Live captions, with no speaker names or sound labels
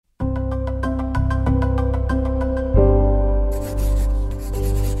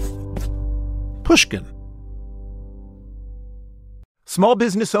Pushkin. Small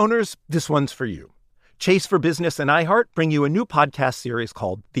business owners, this one's for you. Chase for Business and iHeart bring you a new podcast series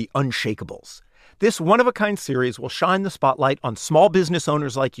called The Unshakables. This one-of-a-kind series will shine the spotlight on small business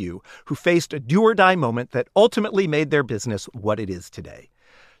owners like you who faced a do-or-die moment that ultimately made their business what it is today.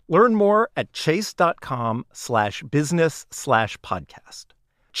 Learn more at chase.com/business/podcast.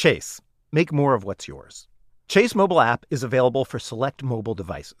 Chase, make more of what's yours. Chase mobile app is available for select mobile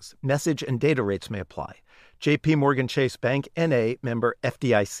devices. Message and data rates may apply. J.P. Morgan Chase Bank, N.A., member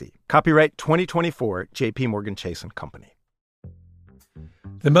FDIC. Copyright 2024, J.P. Morgan Chase & Company.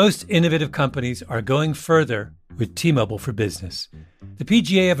 The most innovative companies are going further with T-Mobile for Business. The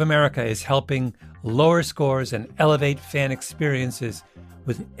PGA of America is helping lower scores and elevate fan experiences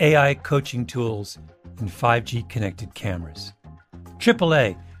with AI coaching tools and 5G connected cameras.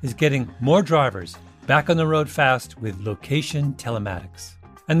 AAA is getting more drivers back on the road fast with location telematics.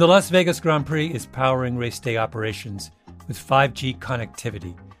 And the Las Vegas Grand Prix is powering race day operations with 5G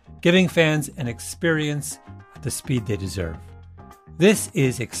connectivity, giving fans an experience at the speed they deserve. This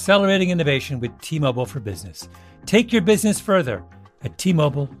is accelerating innovation with T-Mobile for Business. Take your business further at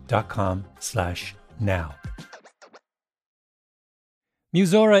T-Mobile.com/now.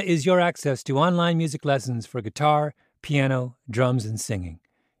 Musora is your access to online music lessons for guitar, piano, drums, and singing.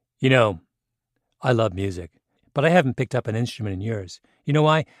 You know, I love music, but I haven't picked up an instrument in years. You know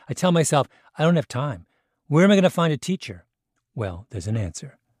why? I tell myself, I don't have time. Where am I going to find a teacher? Well, there's an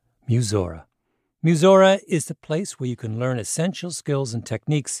answer. Musora. Musora is the place where you can learn essential skills and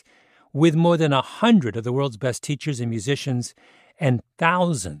techniques with more than 100 of the world's best teachers and musicians and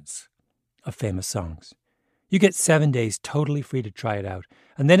thousands of famous songs. You get 7 days totally free to try it out,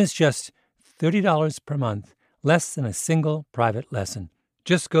 and then it's just $30 per month, less than a single private lesson.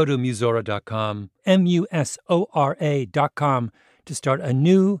 Just go to Musora.com, Musora.com, to start a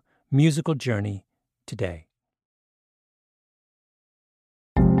new musical journey today.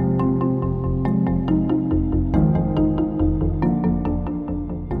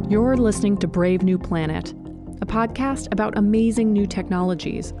 You're listening to Brave New Planet, a podcast about amazing new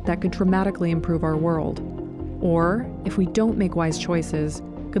technologies that could dramatically improve our world. Or, if we don't make wise choices,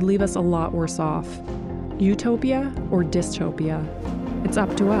 could leave us a lot worse off. Utopia or dystopia? It's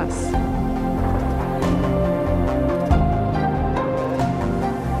up to us.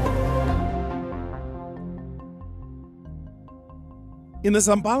 In the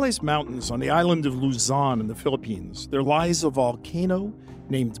Zambales Mountains on the island of Luzon in the Philippines, there lies a volcano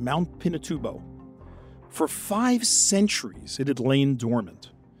named Mount Pinatubo. For 5 centuries, it had lain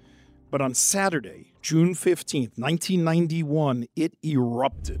dormant. But on Saturday, June 15th, 1991, it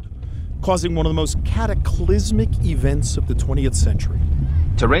erupted, causing one of the most cataclysmic events of the 20th century.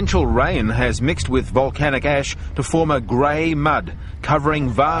 Torrential rain has mixed with volcanic ash to form a grey mud, covering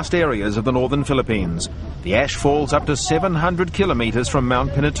vast areas of the northern Philippines. The ash falls up to 700 kilometres from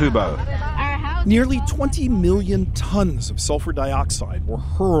Mount Pinatubo. Nearly 20 million tons of sulfur dioxide were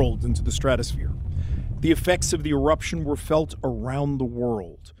hurled into the stratosphere. The effects of the eruption were felt around the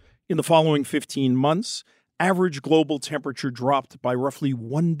world. In the following 15 months, average global temperature dropped by roughly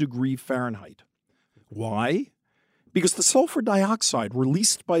 1 degree Fahrenheit. Why? Because the sulfur dioxide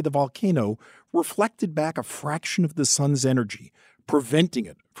released by the volcano reflected back a fraction of the sun's energy, preventing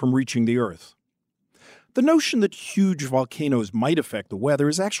it from reaching the Earth. The notion that huge volcanoes might affect the weather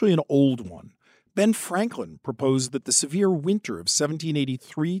is actually an old one. Ben Franklin proposed that the severe winter of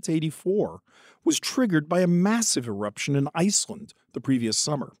 1783 to 84 was triggered by a massive eruption in Iceland the previous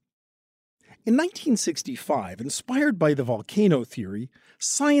summer. In 1965, inspired by the volcano theory,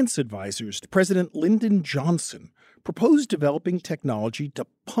 science advisors to President Lyndon Johnson proposed developing technology to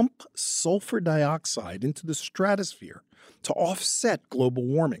pump sulfur dioxide into the stratosphere to offset global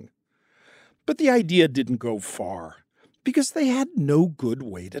warming. But the idea didn't go far, because they had no good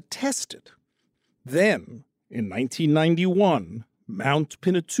way to test it. Then, in 1991, Mount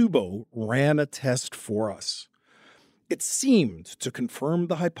Pinatubo ran a test for us. It seemed to confirm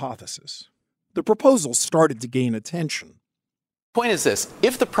the hypothesis. The proposal started to gain attention. Point is this: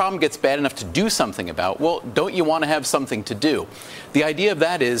 if the problem gets bad enough to do something about, well, don't you want to have something to do? The idea of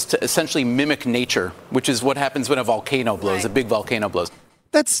that is to essentially mimic nature, which is what happens when a volcano blows, a big volcano blows.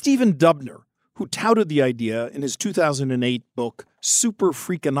 That's Stephen Dubner, who touted the idea in his 2008 book, Super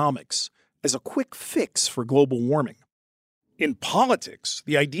Freakonomics, as a quick fix for global warming. In politics,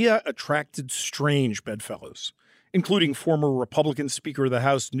 the idea attracted strange bedfellows, including former Republican Speaker of the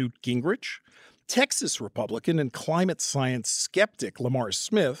House Newt Gingrich, Texas Republican and climate science skeptic Lamar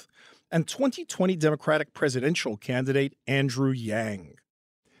Smith, and 2020 Democratic presidential candidate Andrew Yang.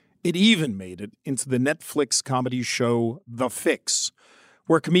 It even made it into the Netflix comedy show The Fix,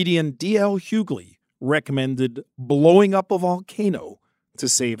 where comedian D.L. Hughley recommended blowing up a volcano to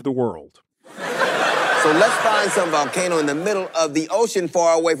save the world. So let's find some volcano in the middle of the ocean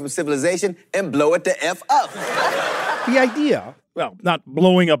far away from civilization and blow it the F up. The idea, well, not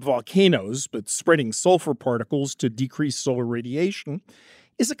blowing up volcanoes, but spreading sulfur particles to decrease solar radiation,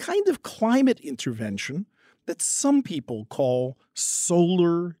 is a kind of climate intervention that some people call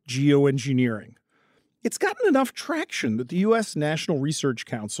solar geoengineering. It's gotten enough traction that the U.S. National Research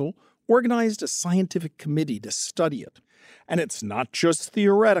Council organized a scientific committee to study it. And it's not just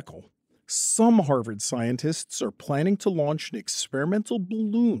theoretical. Some Harvard scientists are planning to launch an experimental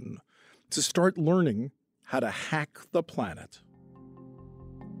balloon to start learning how to hack the planet.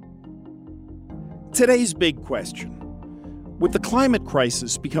 Today's big question. With the climate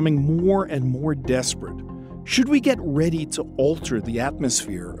crisis becoming more and more desperate, should we get ready to alter the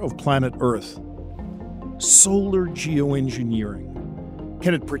atmosphere of planet Earth? Solar geoengineering.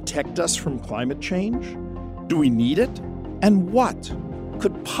 Can it protect us from climate change? Do we need it? And what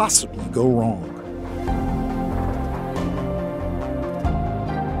could possibly go wrong?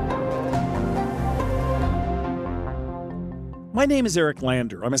 My name is Eric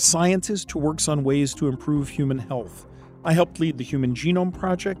Lander. I'm a scientist who works on ways to improve human health. I helped lead the Human Genome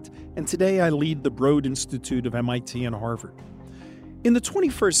Project, and today I lead the Broad Institute of MIT and Harvard. In the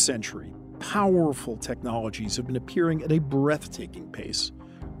 21st century, powerful technologies have been appearing at a breathtaking pace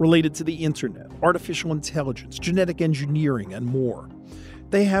related to the internet, artificial intelligence, genetic engineering, and more.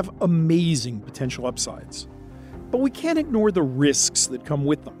 They have amazing potential upsides. But we can't ignore the risks that come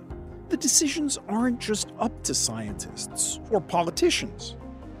with them. The decisions aren't just up to scientists or politicians.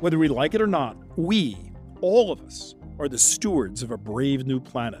 Whether we like it or not, we, all of us, are the stewards of a brave new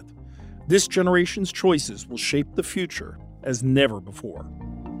planet. This generation's choices will shape the future as never before.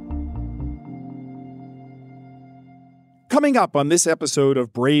 Coming up on this episode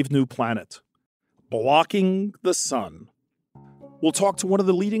of Brave New Planet, blocking the sun. We'll talk to one of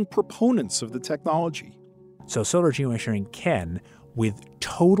the leading proponents of the technology. So solar geoengineering can, with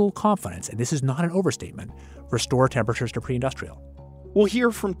total confidence, and this is not an overstatement, restore temperatures to pre-industrial. We'll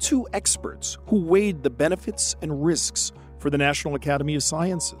hear from two experts who weighed the benefits and risks for the National Academy of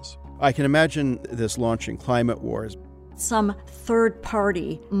Sciences. I can imagine this launching climate wars. Some third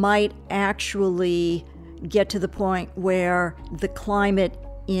party might actually get to the point where the climate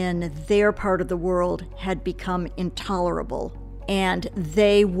in their part of the world had become intolerable, and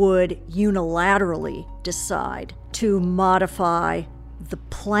they would unilaterally decide to modify the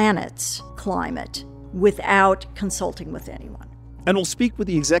planet's climate without consulting with anyone. And we'll speak with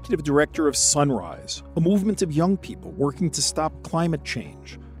the executive director of Sunrise, a movement of young people working to stop climate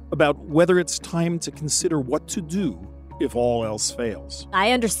change, about whether it's time to consider what to do if all else fails.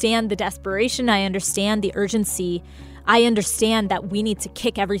 I understand the desperation. I understand the urgency. I understand that we need to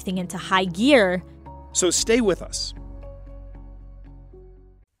kick everything into high gear. So stay with us.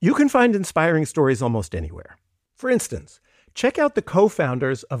 You can find inspiring stories almost anywhere. For instance, check out the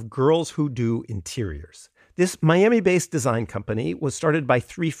co-founders of Girls Who Do Interiors. This Miami-based design company was started by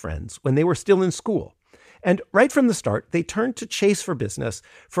three friends when they were still in school. And right from the start, they turned to Chase for Business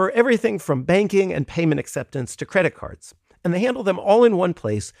for everything from banking and payment acceptance to credit cards. And they handle them all in one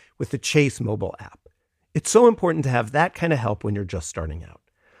place with the Chase mobile app. It's so important to have that kind of help when you're just starting out.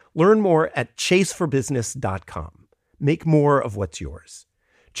 Learn more at chaseforbusiness.com. Make more of what's yours.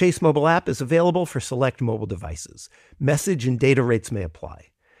 Chase mobile app is available for select mobile devices. Message and data rates may apply.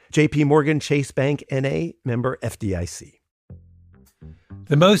 JP Morgan Chase Bank N.A., member FDIC.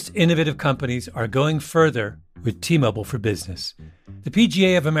 The most innovative companies are going further with T-Mobile for Business. The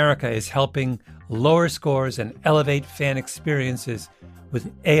PGA of America is helping lower scores and elevate fan experiences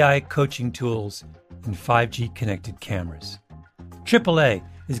with AI coaching tools and 5G connected cameras. AAA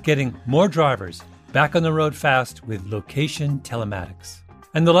is getting more drivers back on the road fast with location telematics.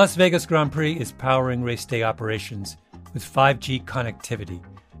 And the Las Vegas Grand Prix is powering race day operations with 5G connectivity,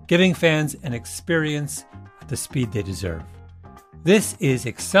 giving fans an experience at the speed they deserve. This is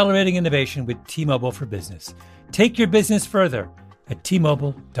accelerating innovation with T-Mobile for Business. Take your business further at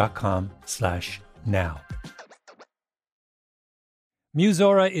T-Mobile.com/now.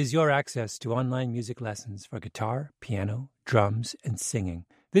 Musora is your access to online music lessons for guitar, piano, drums, and singing.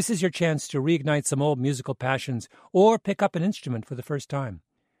 This is your chance to reignite some old musical passions or pick up an instrument for the first time.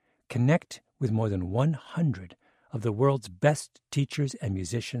 Connect with more than 100 of the world's best teachers and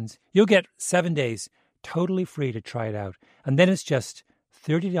musicians. You'll get 7 days totally free to try it out. And then it's just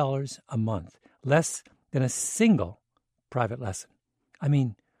 $30 a month, less than a single private lesson. I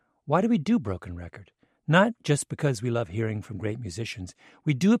mean, why do we do Broken Record? Not just because we love hearing from great musicians.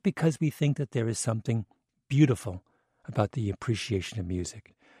 We do it because we think that there is something beautiful about the appreciation of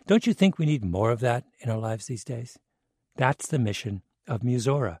music. Don't you think we need more of that in our lives these days? That's the mission of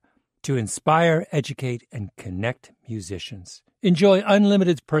Musora, to inspire, educate, and connect musicians. Enjoy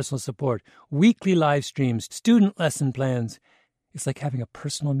unlimited personal support, weekly live streams, student lesson plans. It's like having a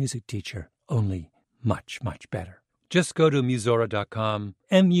personal music teacher, only much, much better. Just go to Musora.com,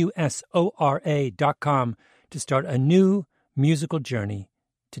 Musora.com, to start a new musical journey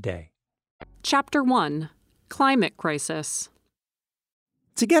today. Chapter 1: Climate Crisis.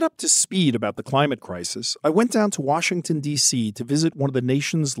 To get up to speed about the climate crisis, I went down to Washington, D.C. to visit one of the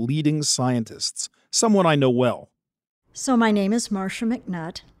nation's leading scientists, someone I know well. So my name is Marcia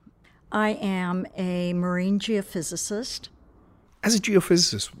McNutt. I am a marine geophysicist. As a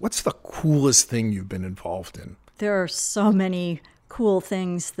geophysicist, what's the coolest thing you've been involved in? There are so many cool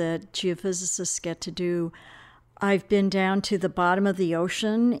things that geophysicists get to do. I've been down to the bottom of the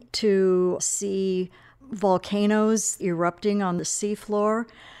ocean to see volcanoes erupting on the seafloor.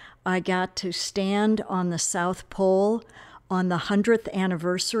 I got to stand on the South Pole on the 100th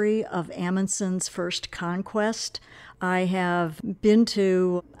anniversary of Amundsen's first conquest. I have been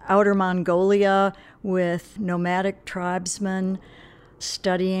to outer Mongolia with nomadic tribesmen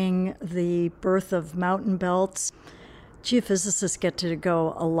studying the birth of mountain belts. Geophysicists get to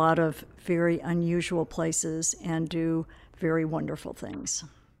go a lot of very unusual places and do very wonderful things.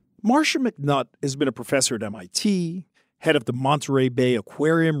 Marcia McNutt has been a professor at MIT, head of the Monterey Bay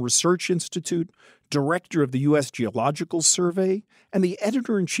Aquarium Research Institute, director of the U.S. Geological Survey, and the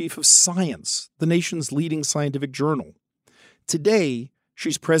editor-in-chief of Science, the nation's leading scientific journal. Today,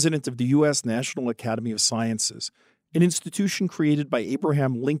 she's president of the U.S. National Academy of Sciences, an institution created by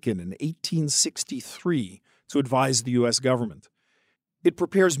Abraham Lincoln in 1863 to advise the U.S. government. It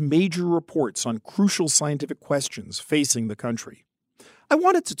prepares major reports on crucial scientific questions facing the country. I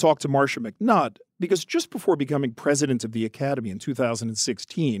wanted to talk to Marcia McNutt because just before becoming president of the Academy in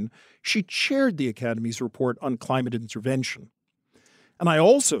 2016, she chaired the Academy's report on climate intervention. And I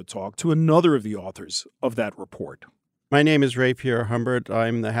also talked to another of the authors of that report. My name is Ray Pierre Humbert.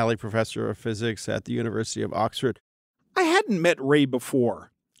 I'm the Halley Professor of Physics at the University of Oxford. I hadn't met Ray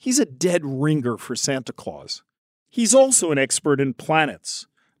before. He's a dead ringer for Santa Claus. He's also an expert in planets,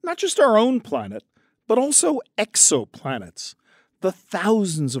 not just our own planet, but also exoplanets, the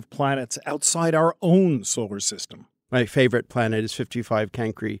thousands of planets outside our own solar system. My favorite planet is 55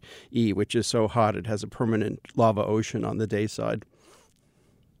 Cancri E, which is so hot it has a permanent lava ocean on the day side.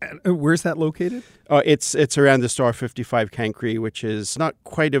 And where's that located? It's around the star 55 Cancri, which is not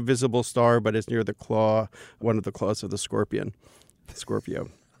quite a visible star, but it's near the claw, one of the claws of the scorpion, Scorpio.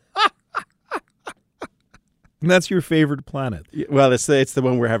 And that's your favorite planet? Well, it's the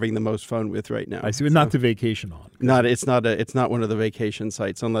one we're having the most fun with right now. I see. Not to vacation on. It's not one of the vacation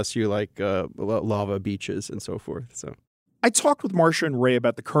sites unless you like lava beaches and so forth. So, I talked with Marcia and Ray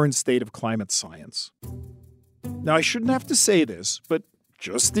about the current state of climate science. Now, I shouldn't have to say this, but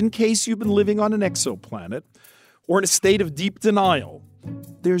just in case you've been living on an exoplanet or in a state of deep denial,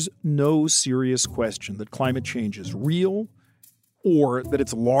 there's no serious question that climate change is real, or that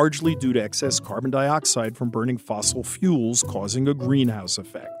it's largely due to excess carbon dioxide from burning fossil fuels causing a greenhouse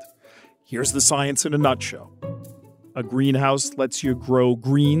effect. Here's the science in a nutshell. A greenhouse lets you grow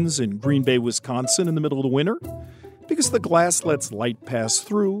greens in Green Bay, Wisconsin in the middle of the winter because the glass lets light pass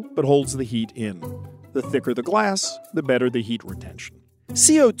through but holds the heat in. The thicker the glass, the better the heat retention.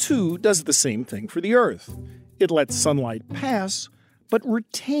 CO2 does the same thing for the Earth. It lets sunlight pass but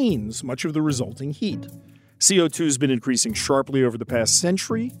retains much of the resulting heat. CO2 has been increasing sharply over the past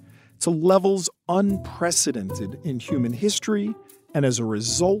century to levels unprecedented in human history, and as a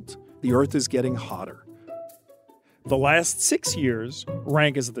result, the Earth is getting hotter. The last 6 years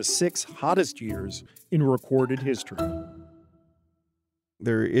rank as the 6 hottest years in recorded history.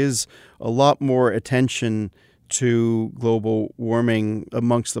 There is a lot more attention to global warming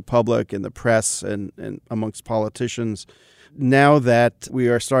amongst the public and the press and amongst politicians. Now that we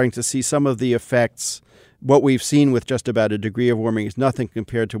are starting to see some of the effects, what we've seen with just about a degree of warming is nothing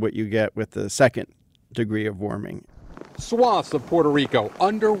compared to what you get with the second degree of warming. Swaths of Puerto Rico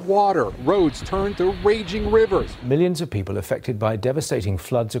underwater, roads turned to raging rivers. Millions of people affected by devastating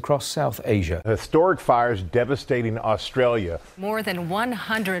floods across South Asia. Historic fires devastating Australia. More than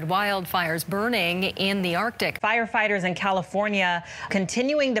 100 wildfires burning in the Arctic. Firefighters in California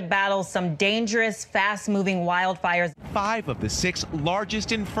continuing to battle some dangerous, fast-moving wildfires. 5 of the 6 largest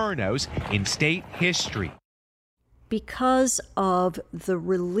infernos in state history. Because of the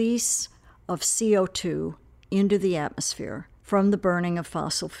release of CO2 into the atmosphere from the burning of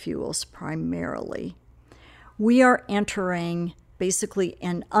fossil fuels primarily, we are entering basically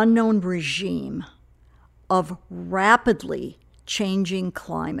an unknown regime of rapidly changing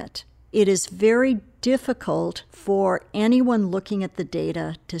climate. It is very difficult for anyone looking at the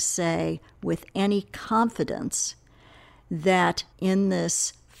data to say with any confidence that in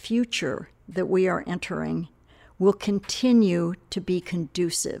this future that we are entering will continue to be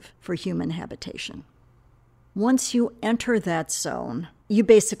conducive for human habitation. Once you enter that zone, you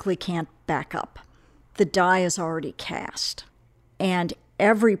basically can't back up. The die is already cast, and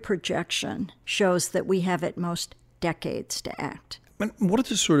every projection shows that we have at most decades to act. And what are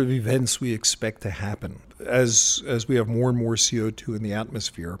the sort of events we expect to happen as we have more and more CO2 in the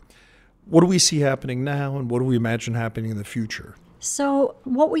atmosphere? What do we see happening now, and what do we imagine happening in the future? So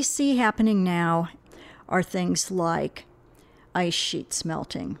what we see happening now are things like ice sheets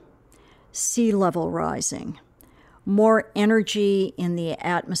melting, sea level rising, more energy in the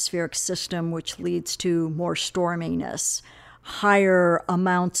atmospheric system, which leads to more storminess, higher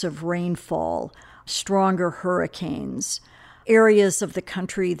amounts of rainfall, stronger hurricanes, areas of the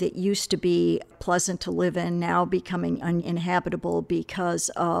country that used to be pleasant to live in now becoming uninhabitable because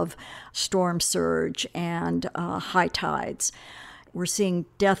of storm surge and high tides. We're seeing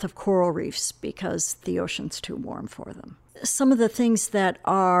death of coral reefs because the ocean's too warm for them. Some of the things that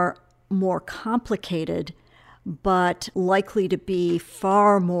are more complicated but likely to be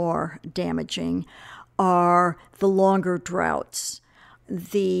far more damaging are the longer droughts,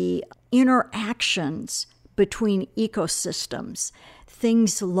 the interactions between ecosystems,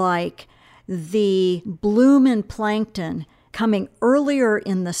 things like the bloom in plankton coming earlier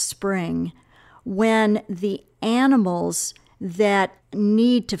in the spring when the animals that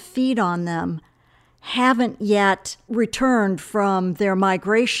need to feed on them haven't yet returned from their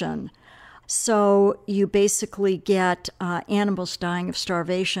migration. So you basically get animals dying of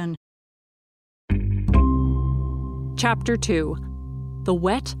starvation. Chapter 2: The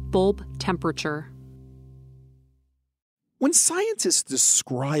Wet Bulb Temperature. When scientists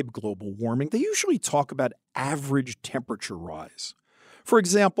describe global warming, they usually talk about average temperature rise. For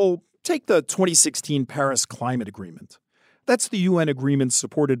example, take the 2016 Paris Climate Agreement. That's the UN agreement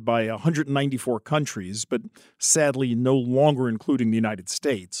supported by 194 countries, but sadly no longer including the United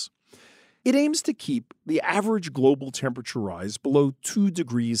States. It aims to keep the average global temperature rise below 2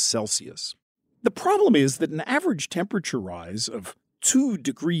 degrees Celsius. The problem is that an average temperature rise of 2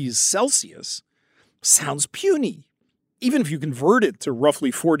 degrees Celsius sounds puny, even if you convert it to roughly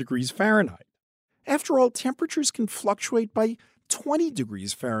 4 degrees Fahrenheit. After all, temperatures can fluctuate by 20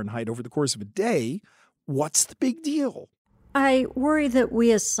 degrees Fahrenheit over the course of a day. What's the big deal? I worry that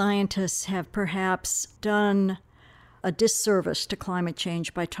we as scientists have perhaps done a disservice to climate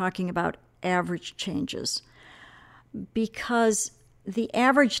change by talking about average changes, because the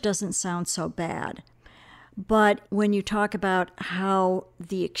average doesn't sound so bad. But when you talk about how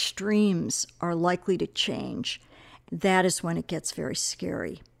the extremes are likely to change, that is when it gets very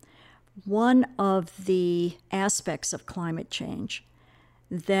scary. One of the aspects of climate change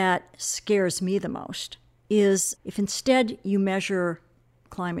that scares me the most is if instead you measure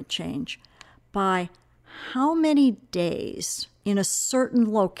climate change by how many days in a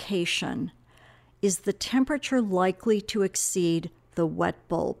certain location is the temperature likely to exceed the wet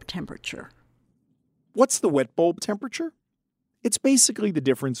bulb temperature. What's the wet bulb temperature? It's basically the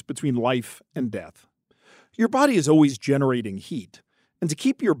difference between life and death. Your body is always generating heat, and to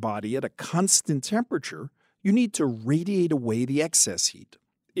keep your body at a constant temperature, you need to radiate away the excess heat.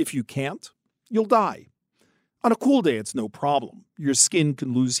 If you can't, you'll die. On a cool day, it's no problem. Your skin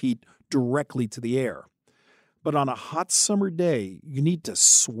can lose heat directly to the air. But on a hot summer day, you need to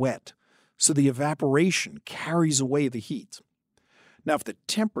sweat, so the evaporation carries away the heat. Now, if the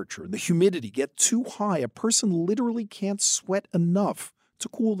temperature and the humidity get too high, a person literally can't sweat enough to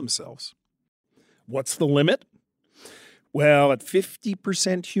cool themselves. What's the limit? Well, at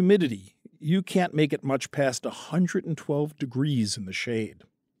 50% humidity, you can't make it much past 112 degrees in the shade.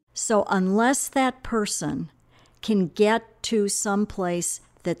 So unless that person can get to some place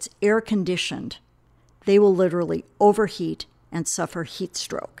that's air-conditioned, they will literally overheat and suffer heat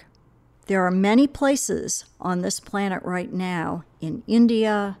stroke. There are many places on this planet right now, in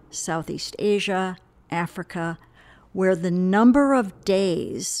India, Southeast Asia, Africa, where the number of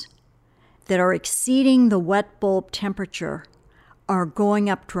days that are exceeding the wet bulb temperature are going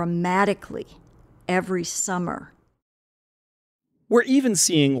up dramatically every summer. We're even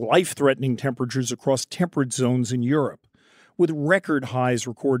seeing life-threatening temperatures across temperate zones in Europe, with record highs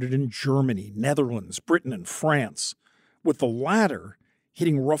recorded in Germany, Netherlands, Britain, and France, with the latter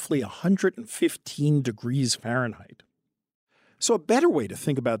hitting roughly 115 degrees Fahrenheit. So a better way to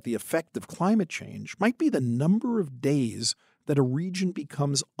think about the effect of climate change might be the number of days that a region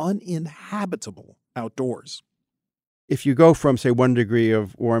becomes uninhabitable. outdoors. If you go from, say, 1 degree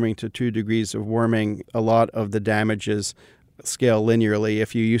of warming to 2 degrees of warming, a lot of the damages scale linearly.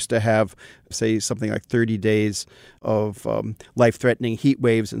 If you used to have, say, something like 30 days of life-threatening heat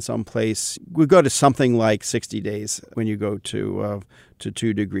waves in some place, we go to something like 60 days when you go to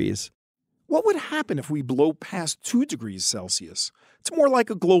 2 degrees. What would happen if we blow past 2 degrees Celsius? It's more like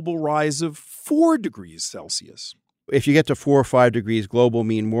a global rise of 4 degrees Celsius. If you get to 4 or 5 degrees global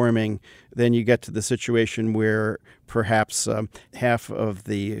mean warming, then you get to the situation where perhaps half of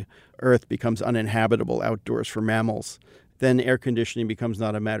the Earth becomes uninhabitable outdoors for mammals. Then air conditioning becomes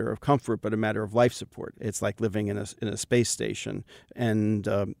not a matter of comfort, but a matter of life support. It's like living in a space station, and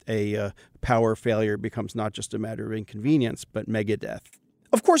a power failure becomes not just a matter of inconvenience, but megadeath.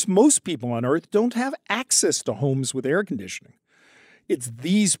 Of course, most people on Earth don't have access to homes with air conditioning. It's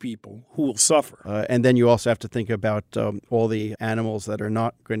these people who will suffer. And then you also have to think about all the animals that are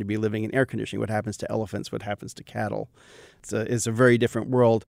not going to be living in air conditioning. What happens to elephants? What happens to cattle? It's a very different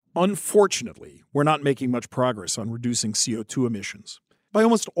world. Unfortunately, we're not making much progress on reducing CO2 emissions. By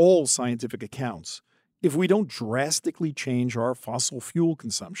almost all scientific accounts, if we don't drastically change our fossil fuel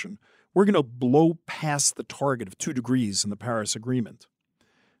consumption, we're going to blow past the target of 2 degrees in the Paris Agreement.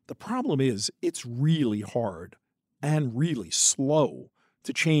 The problem is, it's really hard and really slow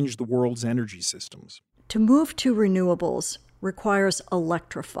to change the world's energy systems. To move to renewables requires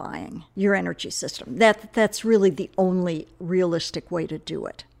electrifying your energy system. That's really the only realistic way to do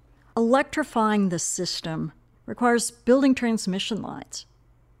it. Electrifying the system requires building transmission lines.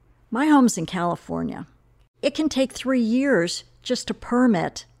 My home's in California. It can take 3 years just to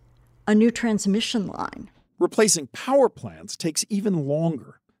permit a new transmission line. Replacing power plants takes even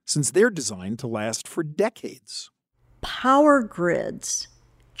longer, since they're designed to last for decades. Power grids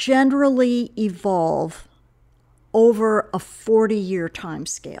generally evolve over a 40-year time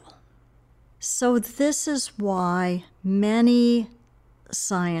scale. So this is why many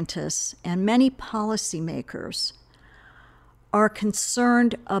scientists and many policymakers are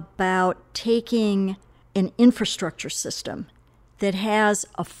concerned about taking an infrastructure system that has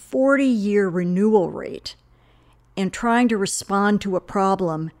a 40-year renewal rate and trying to respond to a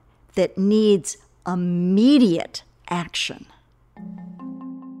problem that needs immediate action.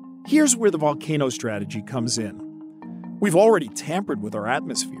 Here's where the volcano strategy comes in. We've already tampered with our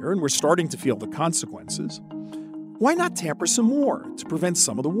atmosphere, and we're starting to feel the consequences. Why not tamper some more to prevent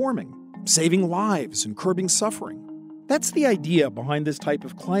some of the warming, saving lives and curbing suffering? That's the idea behind this type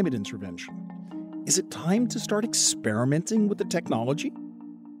of climate intervention. Is it time to start experimenting with the technology?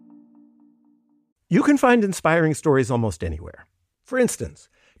 You can find inspiring stories almost anywhere. For instance,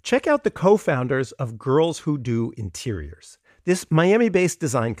 check out the co-founders of Girls Who Do Interiors. This Miami-based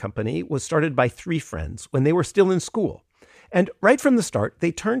design company was started by 3 friends when they were still in school. And right from the start,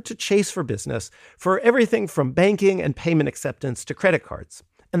 they turned to Chase for Business for everything from banking and payment acceptance to credit cards.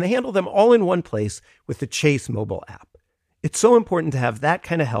 And they handle them all in one place with the Chase mobile app. It's so important to have that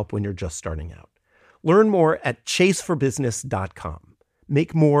kind of help when you're just starting out. Learn more at chaseforbusiness.com.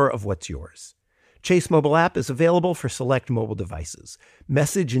 Make more of what's yours. Chase mobile app is available for select mobile devices.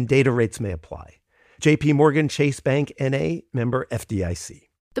 Message and data rates may apply. JP Morgan Chase Bank N.A., member FDIC.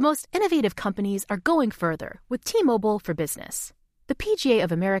 The most innovative companies are going further with T-Mobile for Business. The PGA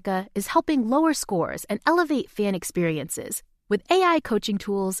of America is helping lower scores and elevate fan experiences with AI coaching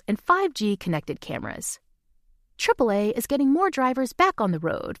tools and 5G connected cameras. AAA is getting more drivers back on the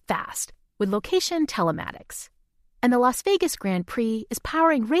road fast with location telematics. And the Las Vegas Grand Prix is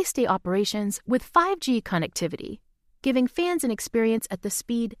powering race day operations with 5G connectivity, giving fans an experience at the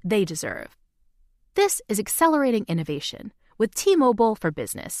speed they deserve. This is accelerating innovation with T-Mobile for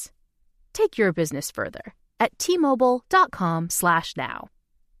Business. Take your business further at T-Mobile.com/now.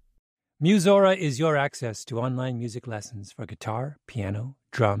 Musora is your access to online music lessons for guitar, piano,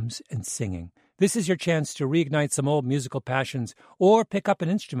 drums, and singing. This is your chance to reignite some old musical passions or pick up an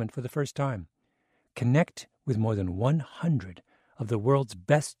instrument for the first time. Connect with more than 100 of the world's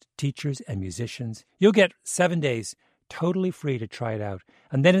best teachers and musicians. You'll get 7 days totally free to try it out.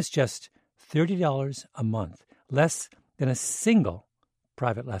 And then it's just $30 a month, less than a single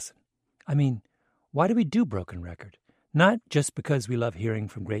private lesson. I mean, why do we do Broken Record? Not just because we love hearing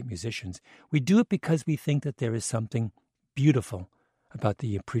from great musicians. We do it because we think that there is something beautiful about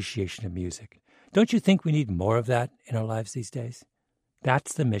the appreciation of music. Don't you think we need more of that in our lives these days?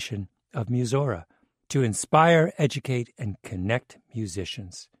 That's the mission of Musora, to inspire, educate, and connect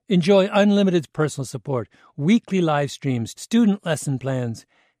musicians. Enjoy unlimited personal support, weekly live streams, student lesson plans.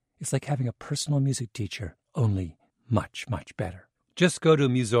 It's like having a personal music teacher, only much, much better. Just go to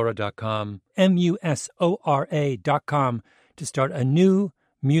Musora.com, Musora.com, to start a new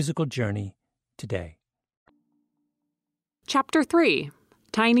musical journey today. Chapter 3: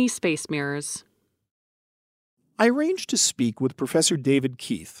 Tiny Space Mirrors. I arranged to speak with Professor David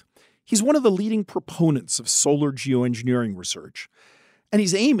Keith. He's one of the leading proponents of solar geoengineering research, and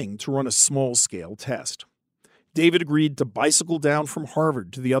he's aiming to run a small-scale test. David agreed to bicycle down from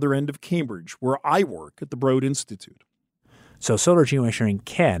Harvard to the other end of Cambridge, where I work at the Broad Institute. So solar geoengineering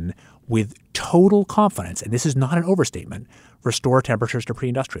can, with total confidence, and this is not an overstatement, restore temperatures to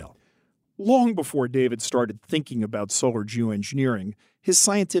pre-industrial. Long before David started thinking about solar geoengineering, his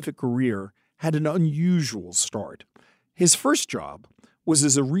scientific career had an unusual start. His first job was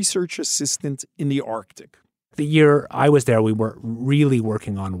as a research assistant in the Arctic. The year I was there, we were really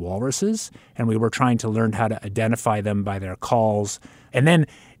working on walruses, and we were trying to learn how to identify them by their calls. And then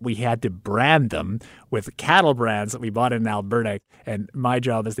we had to brand them with cattle brands that we bought in Alberta. And my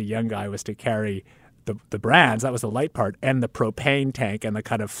job as the young guy was to carry the brands, that was the light part, and the propane tank and the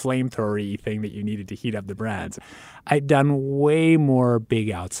kind of flamethrower-y thing that you needed to heat up the brands. I'd done way more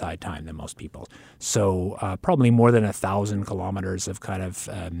big outside time than most people. So probably more than 1,000 kilometers of kind of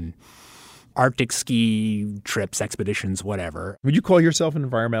Arctic ski trips, expeditions, whatever. Would you call yourself an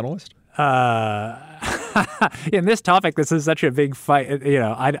environmentalist? In this topic, this is such a big fight. You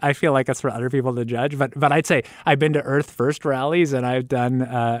know, I feel like it's for other people to judge. But I'd say I've been to Earth First rallies and I've done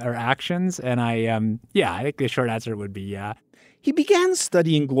or actions. And I think the short answer would be yeah. He began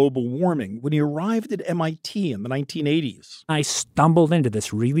studying global warming when he arrived at MIT in the 1980s. I stumbled into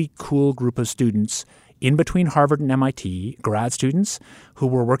this really cool group of students in between Harvard and MIT, grad students who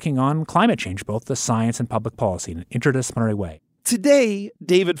were working on climate change, both the science and public policy in an interdisciplinary way. Today,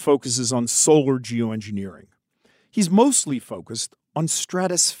 David focuses on solar geoengineering. He's mostly focused on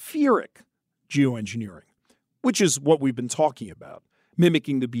stratospheric geoengineering, which is what we've been talking about,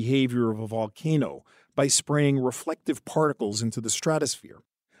 mimicking the behavior of a volcano by spraying reflective particles into the stratosphere.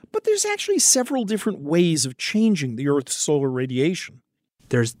 But there's actually several different ways of changing the Earth's solar radiation.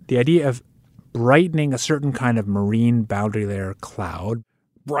 There's the idea of brightening a certain kind of marine boundary layer cloud.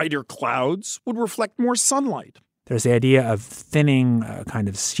 Brighter clouds would reflect more sunlight. There's the idea of thinning a kind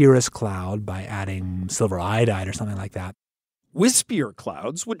of cirrus cloud by adding silver iodide or something like that. Wispier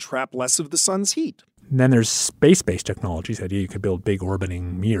clouds would trap less of the sun's heat. And then there's space-based technologies. The idea you could build big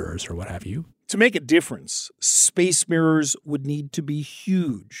orbiting mirrors or what have you. To make a difference, space mirrors would need to be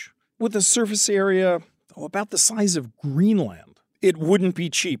huge, with a surface area about the size of Greenland. It wouldn't be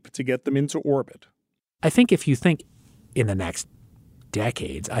cheap to get them into orbit. I think if you think in the next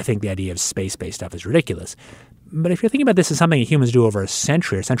decades, I think the idea of space-based stuff is ridiculous. But if you're thinking about this as something humans do over a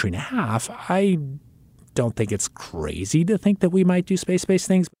century or century and a half, I don't think it's crazy to think that we might do space-based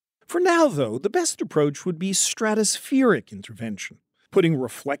things. For now, though, the best approach would be stratospheric intervention, putting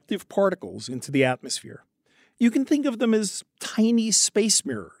reflective particles into the atmosphere. You can think of them as tiny space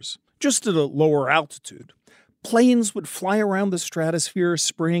mirrors, just at a lower altitude. Planes would fly around the stratosphere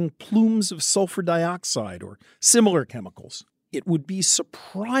spraying plumes of sulfur dioxide or similar chemicals. It would be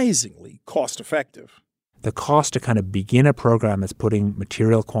surprisingly cost-effective. The cost to kind of begin a program that's putting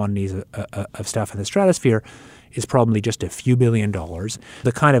material quantities of stuff in the stratosphere is probably just a few $1 billion.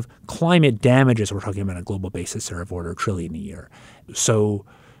 The kind of climate damages we're talking about on a global basis are of order $1 trillion a year. So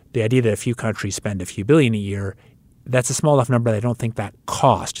the idea that a few countries spend a few billion a year, that's a small enough number that I don't think that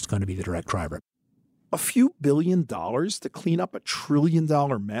cost is going to be the direct driver. A few $1 billion to clean up a $1 trillion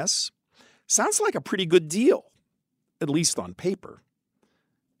mess? Sounds like a pretty good deal, at least on paper.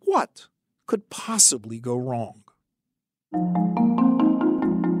 What could possibly go wrong?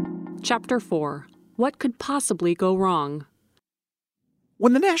 Chapter 4: What could possibly go wrong?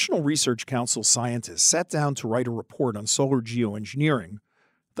 When the National Research Council scientists sat down to write a report on solar geoengineering,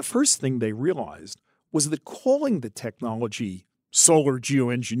 the first thing they realized was that calling the technology solar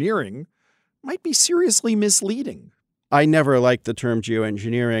geoengineering might be seriously misleading. I never liked the term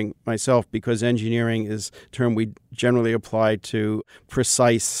geoengineering myself because engineering is a term we generally apply to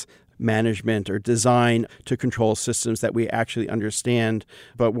precise management or design to control systems that we actually understand.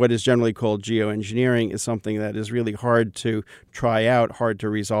 But what is generally called geoengineering is something that is really hard to try out, hard to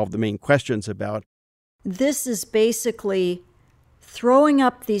resolve the main questions about. This is basically throwing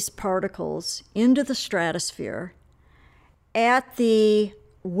up these particles into the stratosphere at the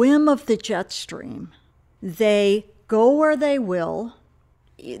whim of the jet stream. They go where they will.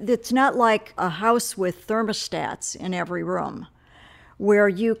 It's not like a house with thermostats in every room, where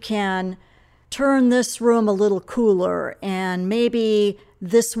you can turn this room a little cooler and maybe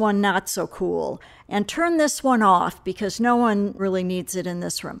this one not so cool, and turn this one off because no one really needs it in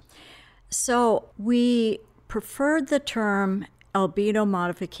this room. So we preferred the term albedo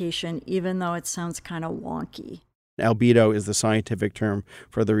modification, even though it sounds kind of wonky. Albedo is the scientific term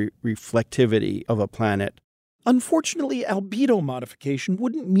for the reflectivity of a planet. Unfortunately, albedo modification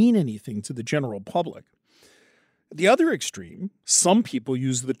wouldn't mean anything to the general public. At the other extreme, some people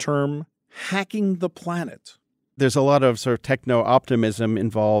use the term hacking the planet. There's a lot of sort of techno-optimism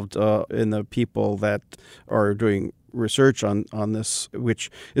involved in the people that are doing research on this, which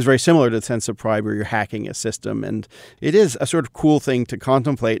is very similar to the sense of pride where you're hacking a system. And it is a sort of cool thing to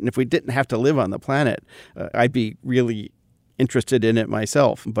contemplate. And if we didn't have to live on the planet, I'd be really interested in it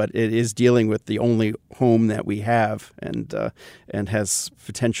myself. But it is dealing with the only home that we have and has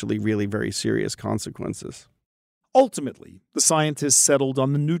potentially really very serious consequences. Ultimately, the scientists settled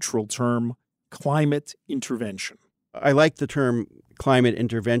on the neutral term climate intervention. I like the term climate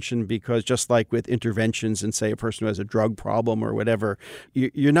intervention because just like with interventions in, say, a person who has a drug problem or whatever,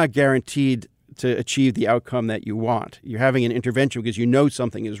 you're not guaranteed to achieve the outcome that you want. You're having an intervention because you know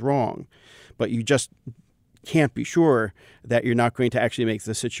something is wrong, but you just can't be sure that you're not going to actually make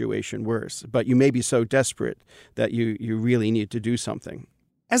the situation worse. But you may be so desperate that you really need to do something.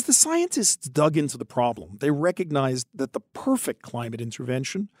 As the scientists dug into the problem, they recognized that the perfect climate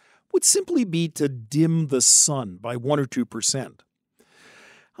intervention would simply be to dim the sun by 1 or 2%.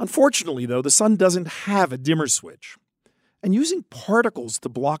 Unfortunately, though, the sun doesn't have a dimmer switch. And using particles to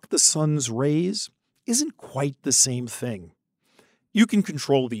block the sun's rays isn't quite the same thing. You can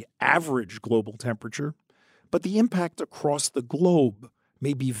control the average global temperature, but the impact across the globe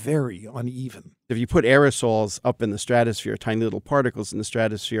may be very uneven. If you put aerosols up in the stratosphere, tiny little particles in the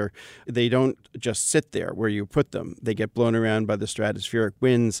stratosphere, they don't just sit there where you put them. They get blown around by the stratospheric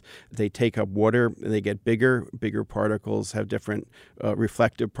winds. They take up water. They get bigger. Bigger particles have different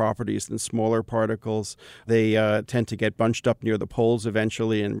reflective properties than smaller particles. They tend to get bunched up near the poles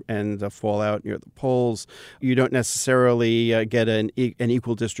eventually and fall out near the poles. You don't necessarily get an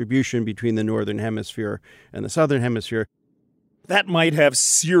equal distribution between the northern hemisphere and the southern hemisphere. That might have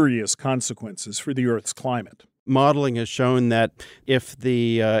serious consequences for the Earth's climate. Modeling has shown that if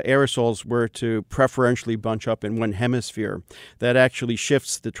the aerosols were to preferentially bunch up in one hemisphere, that actually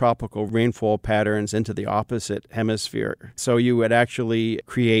shifts the tropical rainfall patterns into the opposite hemisphere. So you would actually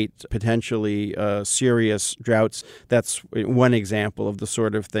create potentially serious droughts. That's one example of the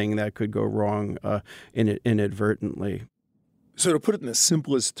sort of thing that could go wrong inadvertently. So to put it in the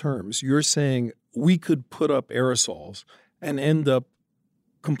simplest terms, you're saying we could put up aerosols and end up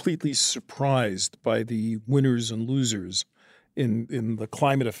completely surprised by the winners and losers in the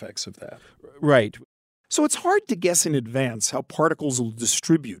climate effects of that. Right. So it's hard to guess in advance how particles will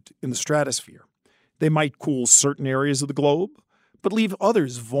distribute in the stratosphere. They might cool certain areas of the globe, but leave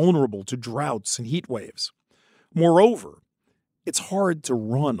others vulnerable to droughts and heat waves. Moreover, it's hard to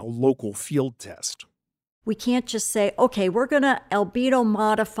run a local field test. We can't just say, okay, we're going to albedo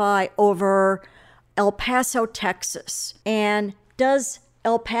modify over El Paso, Texas. And does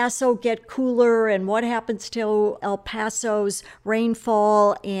El Paso get cooler, and what happens to El Paso's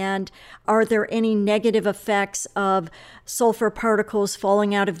rainfall, and are there any negative effects of sulfur particles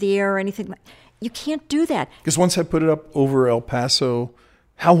falling out of the air or anything? You can't do that. Because once I put it up over El Paso,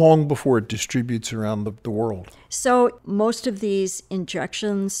 how long before it distributes around the world? So most of these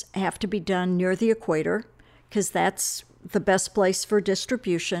injections have to be done near the equator because that's the best place for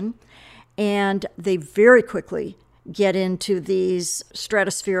distribution. And they very quickly get into these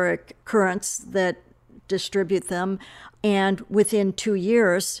stratospheric currents that distribute them. And within 2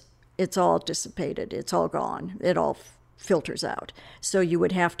 years, it's all dissipated. It's all gone. It all filters out. So you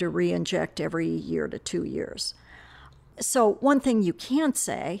would have to re-inject every year to 2 years. So one thing you can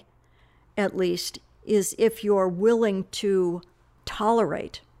say, at least, is if you're willing to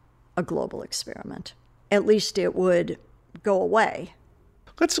tolerate a global experiment, at least it would go away.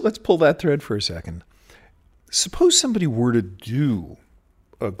 Let's pull that thread for a second. Suppose somebody were to do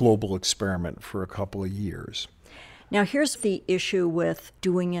a global experiment for a couple of years. Now, here's the issue with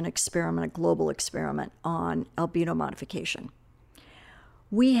doing an experiment, a global experiment on albedo modification.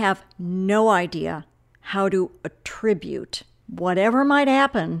 We have no idea how to attribute whatever might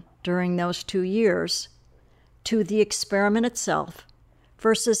happen during those 2 years to the experiment itself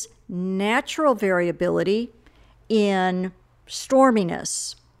versus natural variability in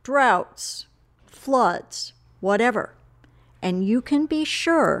storminess, droughts, floods, whatever. And you can be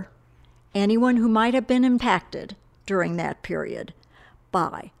sure anyone who might have been impacted during that period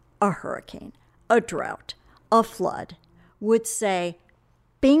by a hurricane, a drought, a flood would say,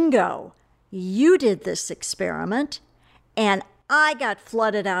 bingo, you did this experiment and I got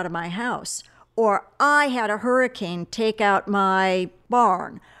flooded out of my house, or I had a hurricane take out my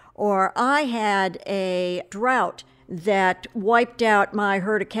barn, or I had a drought that wiped out my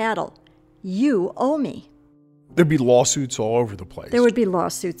herd of cattle. You owe me. There'd be lawsuits all over the place. There would be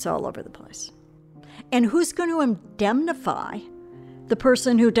lawsuits all over the place. And who's going to indemnify the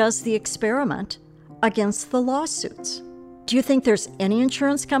person who does the experiment against the lawsuits? Do you think there's any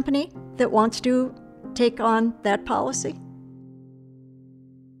insurance company that wants to take on that policy?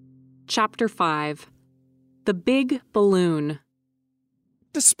 Chapter 5. The Big Balloon.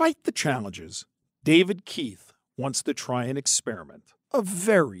 Despite the challenges, David Keith wants to try an experiment, a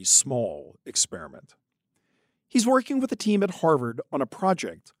very small experiment. He's working with a team at Harvard on a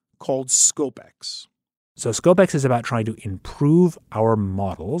project called ScopeX. So ScopeX is about trying to improve our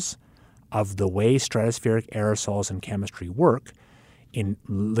models of the way stratospheric aerosols and chemistry work in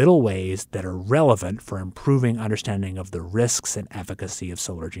little ways that are relevant for improving understanding of the risks and efficacy of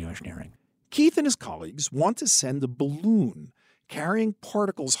solar geoengineering. Keith and his colleagues want to send a balloon carrying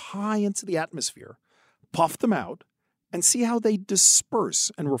particles high into the atmosphere, puff them out, and see how they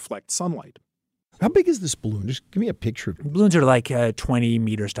disperse and reflect sunlight. How big is this balloon? Just give me a picture. Balloons are like 20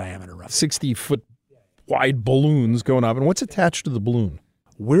 meters diameter, roughly. 60-foot wide balloons going up. And what's attached to the balloon?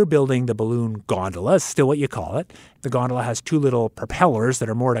 We're building the balloon gondola, is still what you call it. The gondola has two little propellers that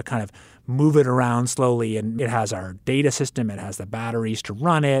are more to kind of move it around slowly, and it has our data system. It has the batteries to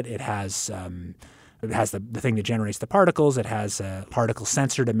run it. It has the thing that generates the particles. It has a particle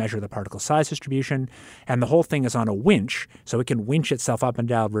sensor to measure the particle size distribution. And the whole thing is on a winch, so it can winch itself up and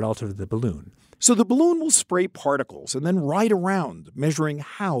down relative to the balloon. So the balloon will spray particles and then ride around, measuring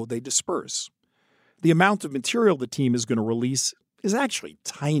how they disperse. The amount of material the team is going to release is actually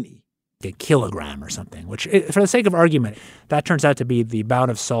tiny. A kilogram or something, which, for the sake of argument, that turns out to be the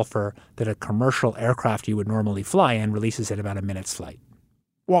amount of sulfur that a commercial aircraft you would normally fly in releases at about a minute's flight.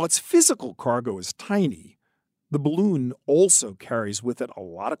 While its physical cargo is tiny, the balloon also carries with it a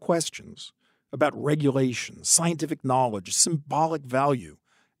lot of questions about regulation, scientific knowledge, symbolic value,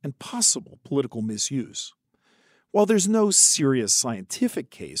 and possible political misuse. While there's no serious scientific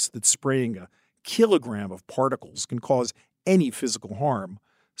case that spraying a kilogram of particles can cause any physical harm,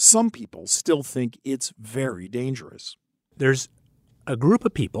 some people still think it's very dangerous. There's a group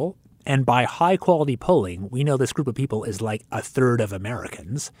of people, and by high-quality polling, we know this group of people is like a third of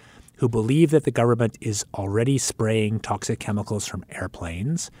Americans, who believe that the government is already spraying toxic chemicals from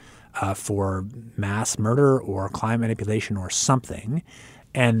airplanes for mass murder or climate manipulation or something.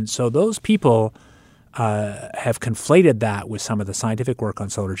 And so those people have conflated that with some of the scientific work on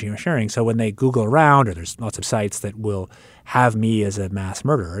solar geoengineering. So when they Google around, or there's lots of sites that will have me as a mass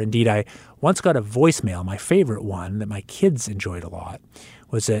murderer. Indeed, I once got a voicemail, my favorite one that my kids enjoyed a lot,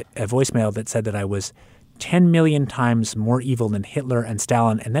 was a voicemail that said that I was 10 million times more evil than Hitler and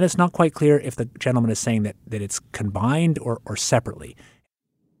Stalin. And then it's not quite clear if the gentleman is saying that it's combined or separately.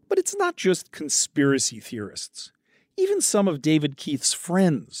 But it's not just conspiracy theorists. Even some of David Keith's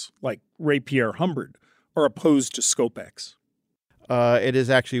friends, like Ray Pierre Humbert, are opposed to ScopeX. It is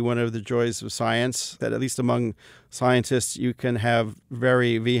actually one of the joys of science that, at least among scientists, you can have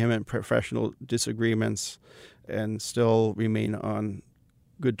very vehement professional disagreements and still remain on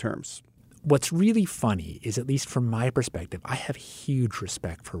good terms. What's really funny is, at least from my perspective, I have huge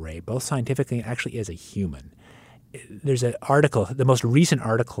respect for Ray, both scientifically and actually as a human. There's an article, the most recent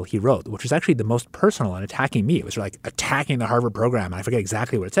article he wrote, which was actually the most personal and attacking me. It was like attacking the Harvard program. And I forget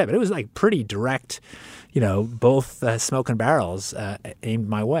exactly what it said, but it was like pretty direct, both smoke and barrels aimed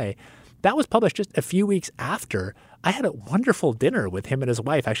my way. That was published just a few weeks after I had a wonderful dinner with him and his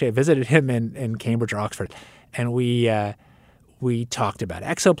wife. Actually, I visited him in Cambridge or Oxford, and we talked about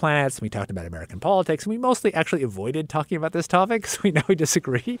exoplanets, we talked about American politics, and we mostly actually avoided talking about this topic because we know we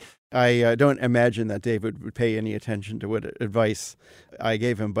disagree. I don't imagine that David would pay any attention to what advice I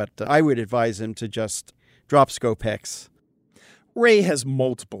gave him, but I would advise him to just drop ScopeX. Ray has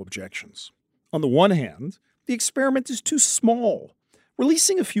multiple objections. On the one hand, the experiment is too small.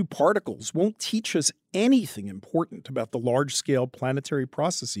 Releasing a few particles won't teach us anything important about the large-scale planetary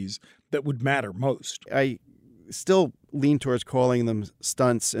processes that would matter most. I still lean towards calling them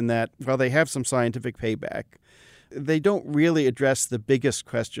stunts in that, while they have some scientific payback, they don't really address the biggest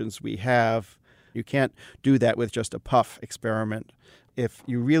questions we have. You can't do that with just a puff experiment. If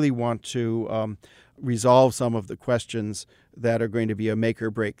you really want to resolve some of the questions that are going to be a make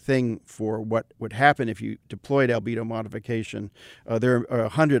or break thing for what would happen if you deployed albedo modification, there are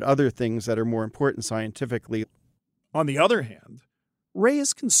 100 other things that are more important scientifically. On the other hand, Ray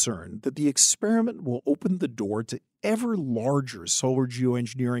is concerned that the experiment will open the door to ever larger solar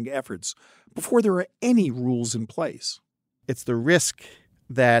geoengineering efforts before there are any rules in place. It's the risk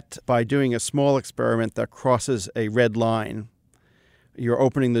that by doing a small experiment that crosses a red line, you're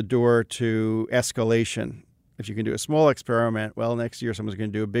opening the door to escalation. If you can do a small experiment, well, next year someone's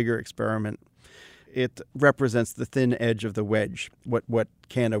going to do a bigger experiment. it represents the thin edge of the wedge. What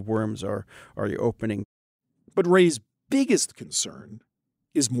can of worms are you opening? But Ray's biggest concern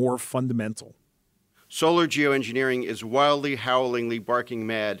is more fundamental. Solar geoengineering is wildly, howlingly barking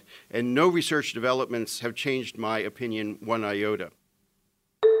mad, and no research developments have changed my opinion one iota.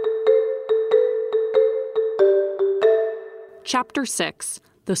 Chapter 6: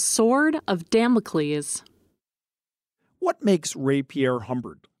 The Sword of Damocles. What makes Ray Pierre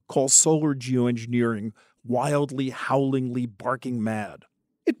Humbert call solar geoengineering wildly, howlingly barking mad?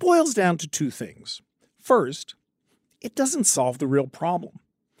 It boils down to two things. First, it doesn't solve the real problem.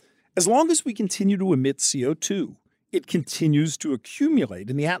 As long as we continue to emit CO2, it continues to accumulate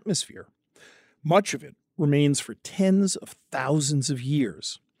in the atmosphere. Much of it remains for tens of thousands of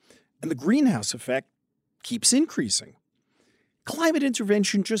years, and the greenhouse effect keeps increasing. Climate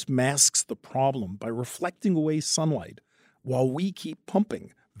intervention just masks the problem by reflecting away sunlight while we keep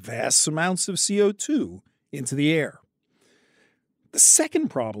pumping vast amounts of CO2 into the air. The second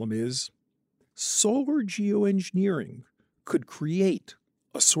problem is solar geoengineering could create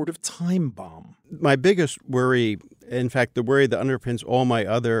a sort of time bomb. My biggest worry, in fact, the worry that underpins all my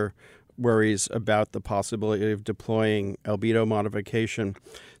other worries about the possibility of deploying albedo modification,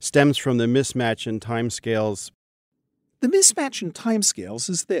 stems from the mismatch in timescales. The mismatch in timescales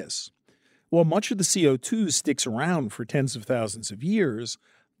is this. While much of the CO2 sticks around for tens of thousands of years,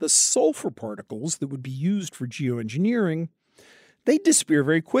 the sulfur particles that would be used for geoengineering, they disappear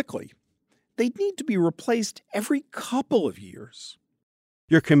very quickly. They'd need to be replaced every couple of years.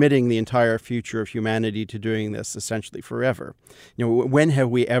 You're committing the entire future of humanity to doing this essentially forever. When have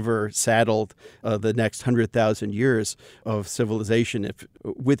we ever saddled the next 100,000 years of civilization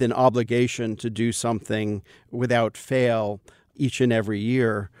with an obligation to do something without fail each and every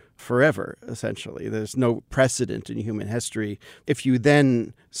year forever, essentially? There's no precedent in human history. If you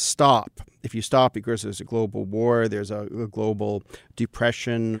then stop because there's a global war, there's a global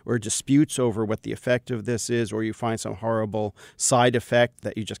depression or disputes over what the effect of this is, or you find some horrible side effect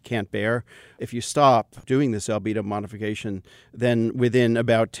that you just can't bear, if you stop doing this albedo modification, then within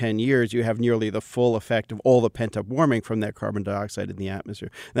about 10 years, you have nearly the full effect of all the pent-up warming from that carbon dioxide in the atmosphere.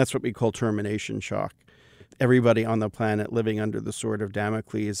 And that's what we call termination shock. Everybody on the planet living under the sword of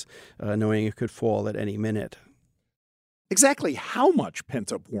Damocles, knowing it could fall at any minute. Exactly how much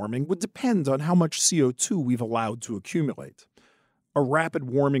pent-up warming would depend on how much CO2 we've allowed to accumulate. A rapid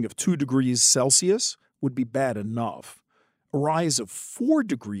warming of 2 degrees Celsius would be bad enough. A rise of 4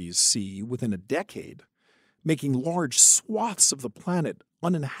 degrees C within a decade, making large swaths of the planet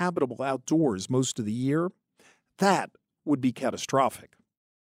uninhabitable outdoors most of the year, that would be catastrophic.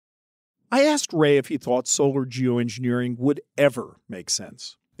 I asked Ray if he thought solar geoengineering would ever make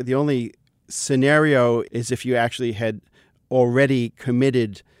sense. The only scenario is if you actually had already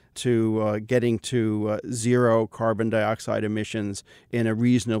committed to getting to zero carbon dioxide emissions in a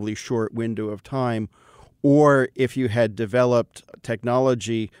reasonably short window of time, or if you had developed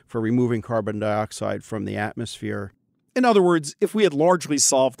technology for removing carbon dioxide from the atmosphere. In other words, if we had largely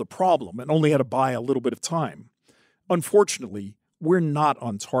solved the problem and only had to buy a little bit of time. Unfortunately, we're not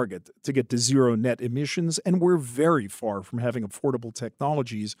on target to get to zero net emissions, and we're very far from having affordable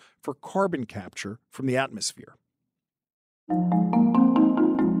technologies for carbon capture from the atmosphere.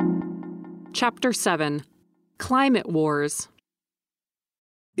 Chapter 7: Climate Wars.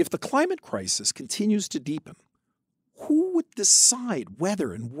 If the climate crisis continues to deepen, who would decide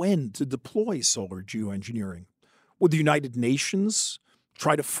whether and when to deploy solar geoengineering? Would the United Nations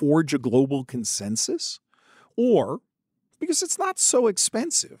try to forge a global consensus? Or, because it's not so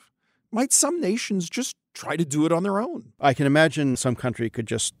expensive, might some nations just try to do it on their own? I can imagine some country could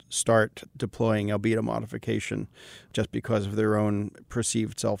just start deploying albedo modification just because of their own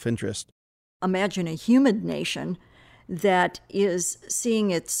perceived self-interest. Imagine a humid nation that is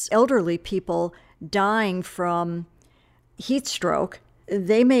seeing its elderly people dying from heat stroke.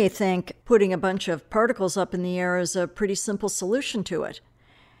 They may think putting a bunch of particles up in the air is a pretty simple solution to it.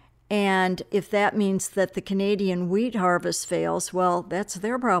 And if that means that the Canadian wheat harvest fails, well, that's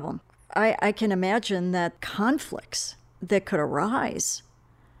their problem. I can imagine that conflicts that could arise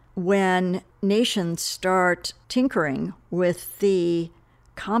when nations start tinkering with the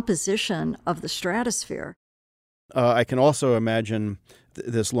composition of the stratosphere. I can also imagine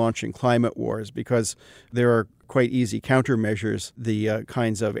this launching climate wars because there are quite easy countermeasures, the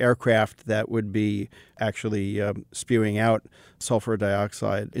kinds of aircraft that would be actually spewing out sulfur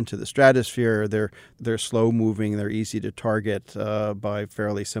dioxide into the stratosphere. They're slow-moving. They're easy to target by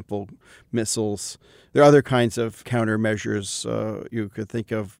fairly simple missiles. There are other kinds of countermeasures you could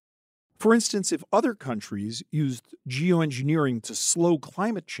think of. For instance, if other countries used geoengineering to slow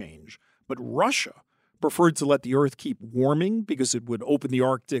climate change But Russia preferred to let the Earth keep warming because it would open the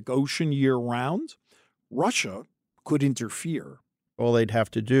Arctic Ocean year-round. Russia could interfere. All they'd have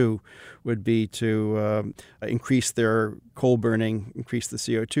to do would be to increase their coal burning, increase the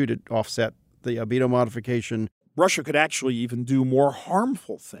CO2 to offset the albedo modification. Russia could actually even do more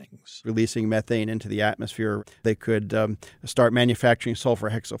harmful things. Releasing methane into the atmosphere. They could start manufacturing sulfur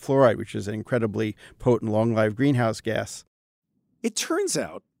hexafluoride, which is an incredibly potent, long-lived greenhouse gas. It turns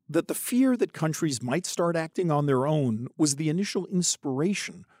out that the fear that countries might start acting on their own was the initial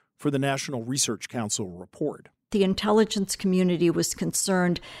inspiration for the National Research Council report. The intelligence community was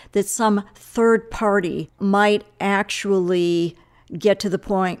concerned that some third party might actually get to the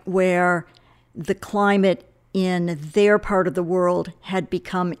point where the climate in their part of the world had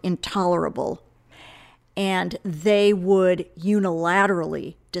become intolerable, and they would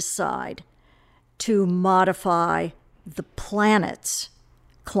unilaterally decide to modify the planet's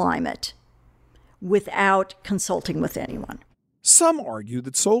climate without consulting with anyone. Some argue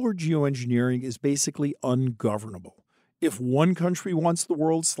that solar geoengineering is basically ungovernable. If one country wants the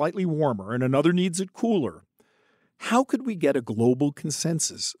world slightly warmer and another needs it cooler, how could we get a global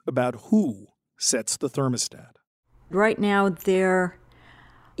consensus about who sets the thermostat? Right now, there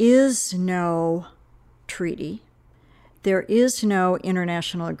is no treaty. There is no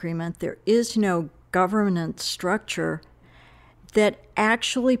international agreement. There is no governance structure that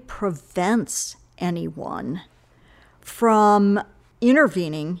actually prevents anyone from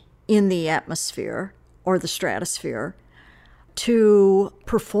intervening in the atmosphere or the stratosphere to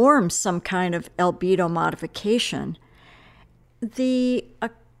perform some kind of albedo modification. The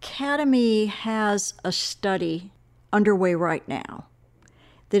Academy has a study underway right now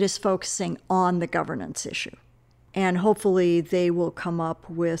that is focusing on the governance issue. And hopefully they will come up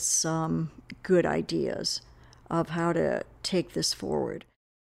with some good ideas of how to take this forward.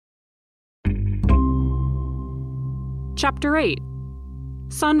 Chapter 8.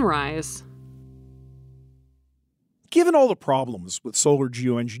 Sunrise. Given all the problems with solar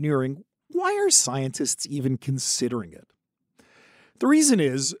geoengineering, why are scientists even considering it? The reason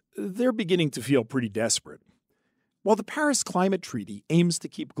is they're beginning to feel pretty desperate. While the Paris Climate Treaty aims to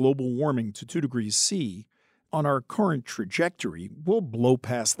keep global warming to 2 degrees C, on our current trajectory, we'll blow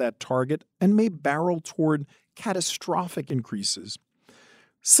past that target and may barrel toward catastrophic increases.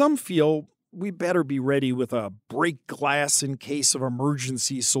 Some feel we better be ready with a break glass in case of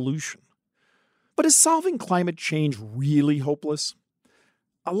emergency solution. But is solving climate change really hopeless?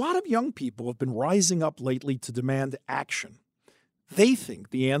 A lot of young people have been rising up lately to demand action. They think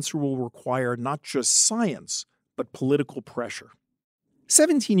the answer will require not just science, but political pressure.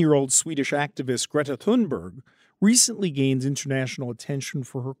 17-year-old Swedish activist Greta Thunberg recently gained international attention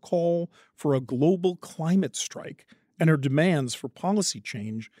for her call for a global climate strike and her demands for policy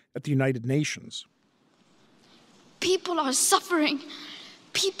change at the United Nations. People are suffering.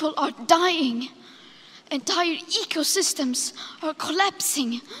 People are dying. Entire ecosystems are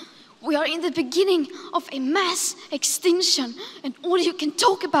collapsing. We are in the beginning of a mass extinction, and all you can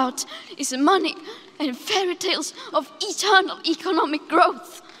talk about is money and fairy tales of eternal economic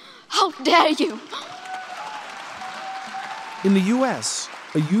growth. How dare you? In the U.S.,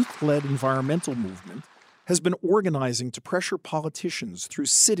 a youth-led environmental movement has been organizing to pressure politicians through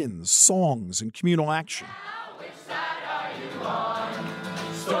sit-ins, songs, and communal action. Which side are you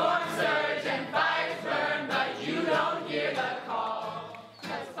on? Storm surge and fires burn, but you don't hear the call.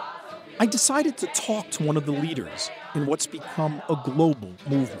 I decided to talk to one of the leaders in what's become a global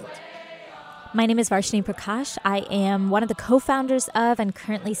movement. My name is Varshini Prakash. I am one of the co-founders of and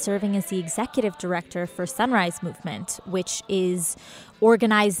currently serving as the executive director for Sunrise Movement, which is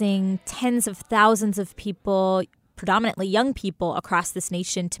organizing tens of thousands of people, predominantly young people, across this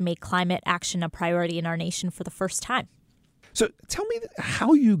nation to make climate action a priority in our nation for the first time. So tell me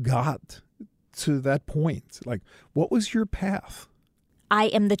how you got to that point. Like, what was your path? I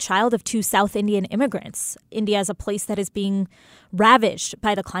am the child of 2 South Indian immigrants. India is a place that is being ravaged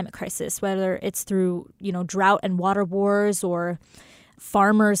by the climate crisis, whether it's through, drought and water wars, or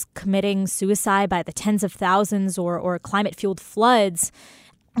farmers committing suicide by the tens of thousands, or climate-fueled floods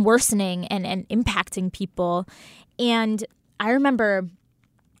worsening and impacting people. And I remember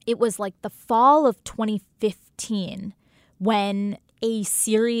it was like the fall of 2015 when a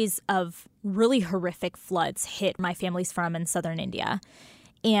series of really horrific floods hit my family's farm in southern India.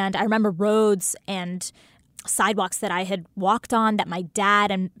 And I remember roads and sidewalks that I had walked on, that my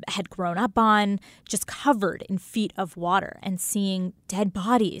dad had grown up on, just covered in feet of water, and seeing dead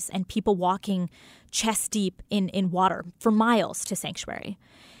bodies and people walking chest deep in water for miles to sanctuary.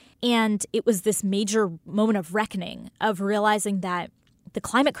 And it was this major moment of reckoning, of realizing that the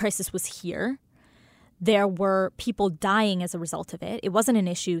climate crisis was here. There were people dying as a result of it. It wasn't an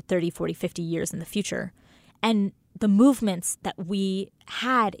issue 30, 40, 50 years in the future. And the movements that we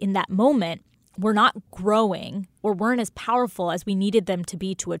had in that moment were not growing or weren't as powerful as we needed them to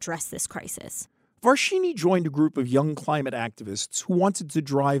be to address this crisis. Varshini joined a group of young climate activists who wanted to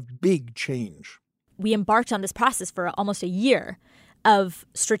drive big change. We embarked on this process for almost a year of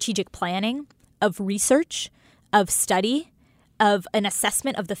strategic planning, of research, of study, of an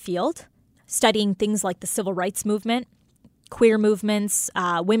assessment of the field, studying things like the civil rights movement, queer movements,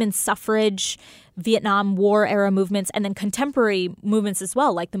 women's suffrage, Vietnam War era movements, and then contemporary movements as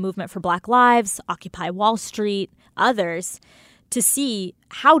well, like the movement for Black Lives, Occupy Wall Street, others, to see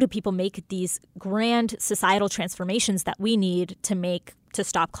how do people make these grand societal transformations that we need to make to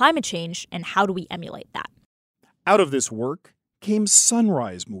stop climate change, and how do we emulate that? Out of this work came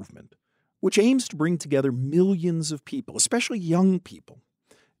Sunrise Movement, which aims to bring together millions of people, especially young people.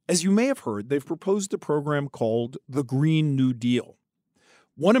 As you may have heard, they've proposed a program called the Green New Deal.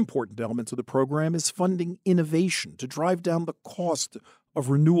 One important element of the program is funding innovation to drive down the cost of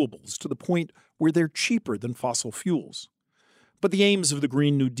renewables to the point where they're cheaper than fossil fuels. But the aims of the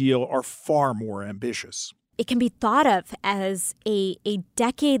Green New Deal are far more ambitious. It can be thought of as a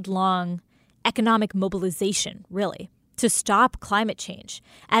decade-long economic mobilization, really, to stop climate change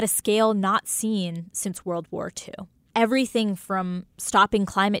at a scale not seen since World War II. Everything from stopping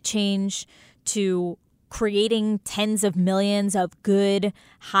climate change to creating tens of millions of good,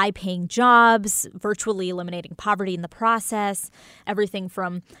 high-paying jobs, virtually eliminating poverty in the process, everything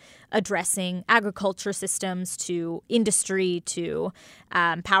from addressing agriculture systems to industry to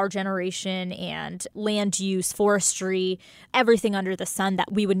power generation and land use, forestry, everything under the sun that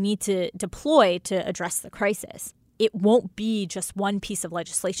we would need to deploy to address the crisis. It won't be just one piece of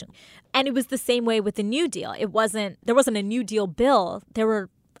legislation. And it was the same way with the New Deal. There wasn't a New Deal bill. There were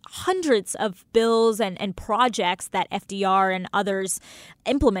hundreds of bills and projects that FDR and others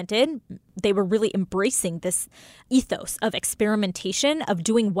implemented. They were really embracing this ethos of experimentation, of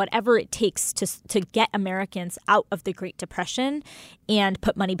doing whatever it takes to get Americans out of the Great Depression and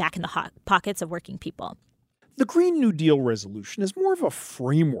put money back in the pockets of working people. The Green New Deal resolution is more of a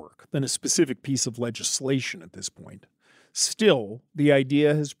framework than a specific piece of legislation at this point. Still, the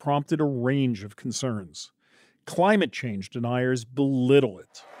idea has prompted a range of concerns. Climate change deniers belittle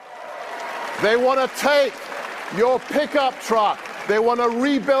it. They want to take your pickup truck. They want to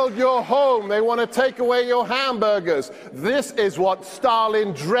rebuild your home. They want to take away your hamburgers. This is what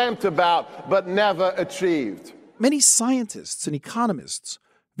Stalin dreamt about but never achieved. Many scientists and economists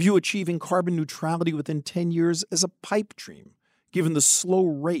view achieving carbon neutrality within 10 years as a pipe dream, given the slow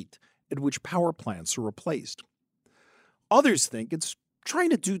rate at which power plants are replaced. Others think it's trying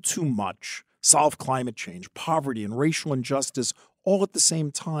to do too much, solve climate change, poverty, and racial injustice all at the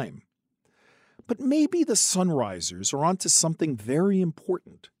same time. But maybe the Sunrisers are onto something very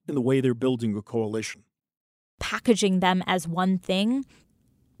important in the way they're building a coalition. Packaging them as one thing,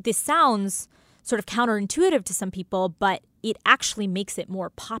 this sounds sort of counterintuitive to some people, but it actually makes it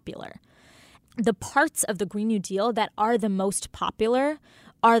more popular. The parts of the Green New Deal that are the most popular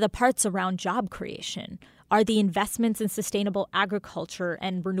are the parts around job creation, are the investments in sustainable agriculture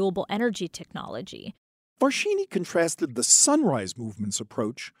and renewable energy technology. Varshini contrasted the Sunrise Movement's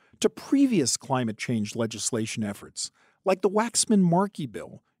approach to previous climate change legislation efforts, like the Waxman-Markey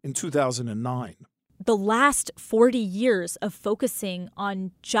bill in 2009. The last 40 years of focusing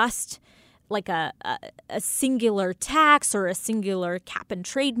on just like a singular tax or a singular cap and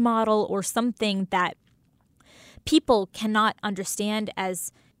trade model or something that people cannot understand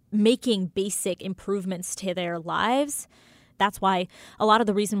as making basic improvements to their lives. That's why a lot of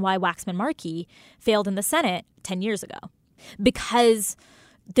the reason why Waxman-Markey failed in the Senate 10 years ago, because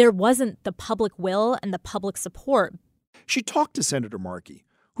there wasn't the public will and the public support. She talked to Senator Markey,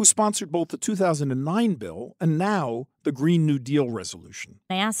 who sponsored both the 2009 bill and now the Green New Deal resolution.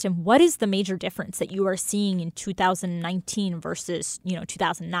 I asked him, what is the major difference that you are seeing in 2019 versus,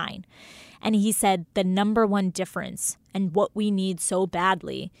 2009? And he said the number one difference and what we need so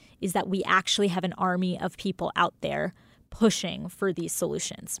badly is that we actually have an army of people out there pushing for these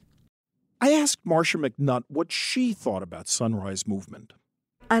solutions. I asked Marcia McNutt what she thought about Sunrise Movement.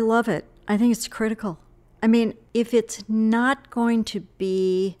 I love it. I think it's critical. I mean, if it's not going to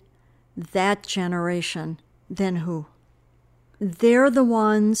be that generation, then who? They're the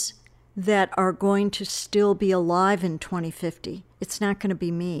ones that are going to still be alive in 2050. It's not going to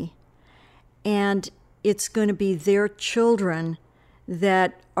be me. And it's going to be their children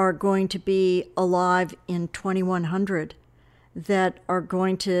that are going to be alive in 2100, that are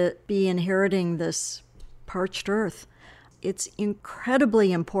going to be inheriting this parched earth. it's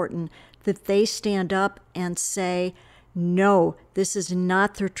incredibly important that they stand up and say, no, this is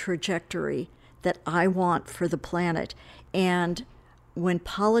not the trajectory that I want for the planet. And when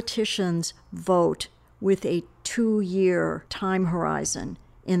politicians vote with a 2-year time horizon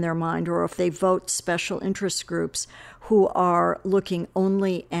in their mind, or if they vote special interest groups who are looking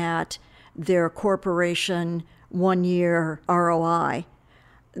only at their corporation 1-year ROI,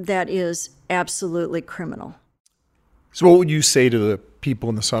 that is absolutely criminal. So what would you say to the people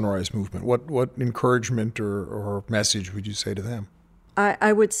in the Sunrise Movement? What encouragement or message would you say to them?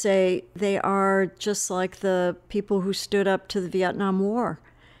 I would say they are just like the people who stood up to the Vietnam War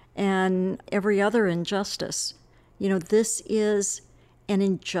and every other injustice. You know, this is an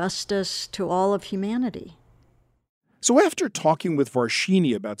injustice to all of humanity. So after talking with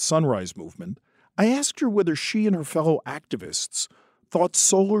Varshini about Sunrise Movement, I asked her whether she and her fellow activists thought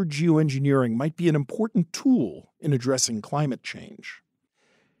solar geoengineering might be an important tool in addressing climate change.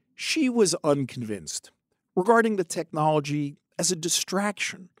 She was unconvinced, regarding the technology as a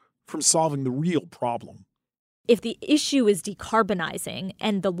distraction from solving the real problem. If the issue is decarbonizing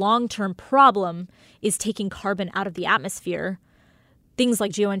and the long-term problem is taking carbon out of the atmosphere, things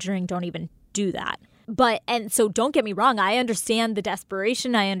like geoengineering don't even do that. And so don't get me wrong, I understand the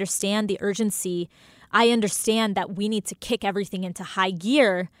desperation, I understand the urgency, I understand that we need to kick everything into high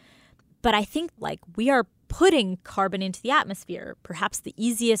gear, but I think we are putting carbon into the atmosphere. Perhaps the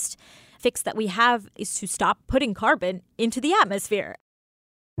easiest fix that we have is to stop putting carbon into the atmosphere.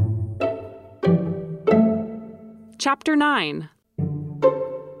 Chapter 9.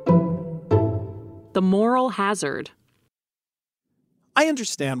 The Moral Hazard. I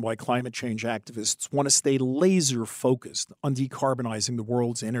understand why climate change activists want to stay laser-focused on decarbonizing the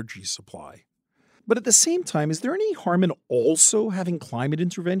world's energy supply. But at the same time, is there any harm in also having climate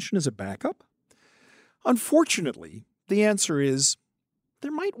intervention as a backup? Unfortunately, the answer is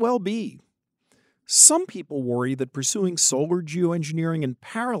there might well be. Some people worry that pursuing solar geoengineering in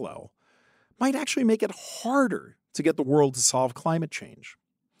parallel might actually make it harder to get the world to solve climate change.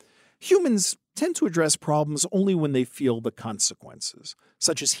 Humans tend to address problems only when they feel the consequences,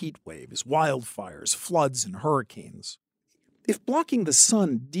 such as heat waves, wildfires, floods, and hurricanes. If blocking the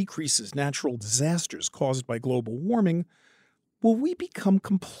sun decreases natural disasters caused by global warming, will we become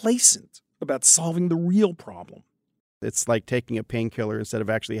complacent about solving the real problem? It's like taking a painkiller instead of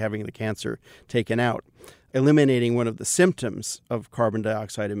actually having the cancer taken out. Eliminating one of the symptoms of carbon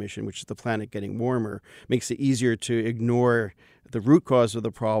dioxide emission, which is the planet getting warmer, makes it easier to ignore the root cause of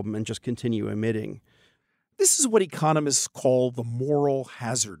the problem and just continue emitting. This is what economists call the moral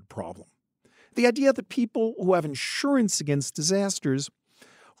hazard problem. The idea that people who have insurance against disasters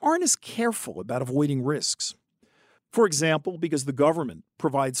aren't as careful about avoiding risks. For example, because the government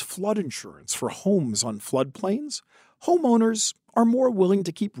provides flood insurance for homes on floodplains, homeowners are more willing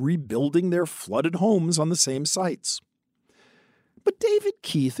to keep rebuilding their flooded homes on the same sites. But David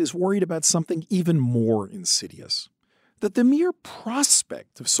Keith is worried about something even more insidious, that the mere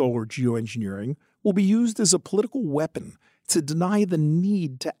prospect of solar geoengineering will be used as a political weapon to deny the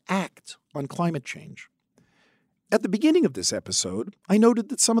need to act on climate change. At the beginning of this episode, I noted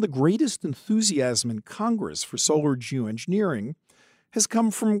that some of the greatest enthusiasm in Congress for solar geoengineering has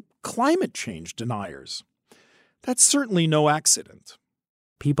come from climate change deniers. That's certainly no accident.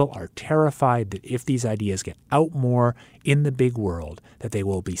 People are terrified that if these ideas get out more in the big world, that they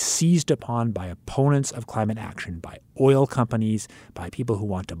will be seized upon by opponents of climate action, by oil companies, by people who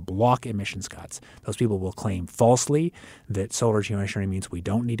want to block emissions cuts. Those people will claim falsely that solar geoengineering means we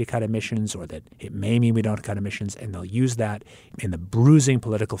don't need to cut emissions, or that it may mean we don't cut emissions, and they'll use that in the bruising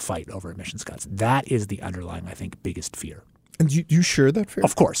political fight over emissions cuts. That is the underlying, I think, biggest fear. And you share that fear?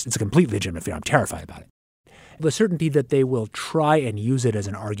 Of course. It's a completely legitimate fear. I'm terrified about it. The certainty that they will try and use it as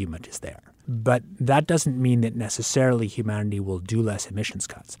an argument is there. But that doesn't mean that necessarily humanity will do less emissions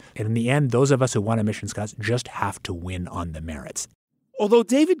cuts. And in the end, those of us who want emissions cuts just have to win on the merits. Although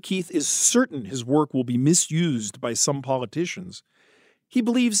David Keith is certain his work will be misused by some politicians, he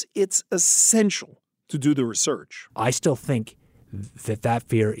believes it's essential to do the research. I still think that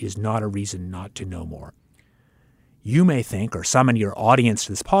fear is not a reason not to know more. You may think, or some in your audience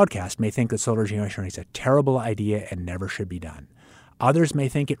to this podcast may think that solar geoengineering is a terrible idea and never should be done. Others may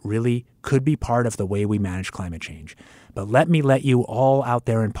think it really could be part of the way we manage climate change. But let you all out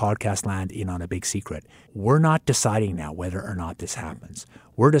there in podcast land in on a big secret. We're not deciding now whether or not this happens.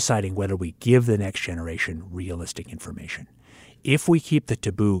 We're deciding whether we give the next generation realistic information. If we keep the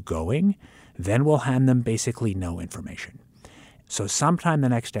taboo going, then we'll hand them basically no information. So sometime in the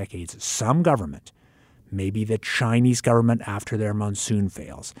next decades, some government maybe the Chinese government after their monsoon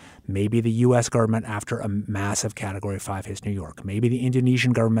fails, maybe the U.S. government after a massive Category 5 hits New York, maybe the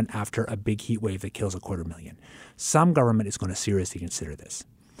Indonesian government after a big heat wave that kills 250,000. Some government is going to seriously consider this.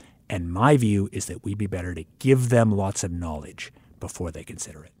 And my view is that we'd be better to give them lots of knowledge before they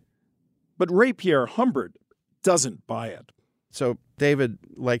consider it. But Ray-Pierre Humbert doesn't buy it. So David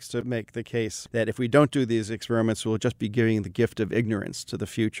likes to make the case that if we don't do these experiments, we'll just be giving the gift of ignorance to the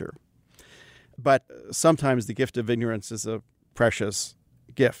future. But sometimes the gift of ignorance is a precious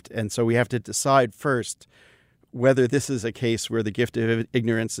gift. And so we have to decide first whether this is a case where the gift of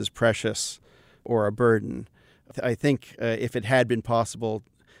ignorance is precious or a burden. I think if it had been possible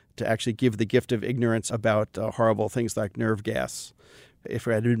to actually give the gift of ignorance about horrible things like nerve gas, if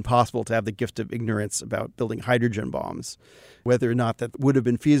it had been possible to have the gift of ignorance about building hydrogen bombs, whether or not that would have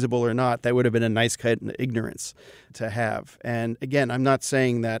been feasible or not, that would have been a nice kind of ignorance to have. And again, I'm not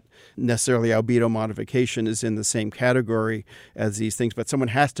saying that necessarily albedo modification is in the same category as these things, but someone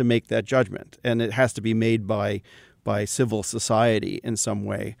has to make that judgment, and it has to be made by civil society in some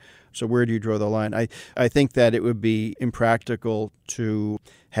way. So where do you draw the line? I think that it would be impractical to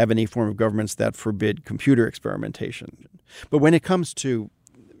have any form of governments that forbid computer experimentation. But when it comes to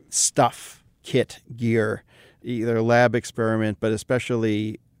stuff, kit, gear, either lab experiment, but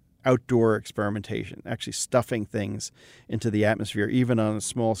especially outdoor experimentation, actually stuffing things into the atmosphere, even on a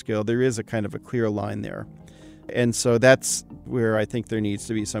small scale, there is a kind of a clear line there. And so that's where I think there needs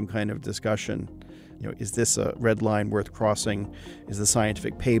to be some kind of discussion. Is this a red line worth crossing? Is the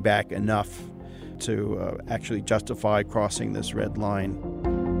scientific payback enough to actually justify crossing this red line?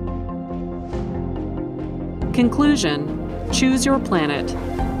 Conclusion: choose your planet.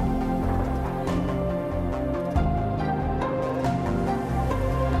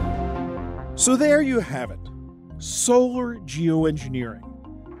 So there you have it. Solar geoengineering.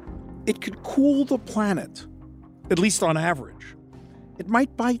 It could cool the planet, at least on average. It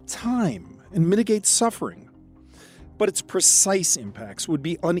might buy time and mitigate suffering, but its precise impacts would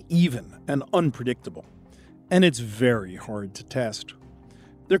be uneven and unpredictable, and it's very hard to test.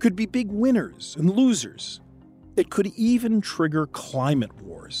 There could be big winners and losers. It could even trigger climate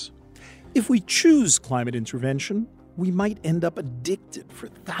wars. If we choose climate intervention, we might end up addicted for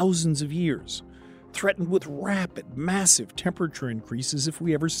thousands of years, threatened with rapid, massive temperature increases if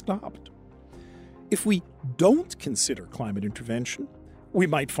we ever stopped. If we don't consider climate intervention, we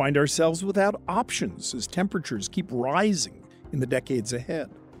might find ourselves without options as temperatures keep rising in the decades ahead.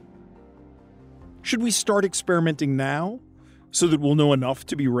 Should we start experimenting now so that we'll know enough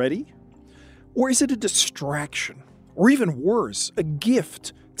to be ready? Or is it a distraction, or even worse, a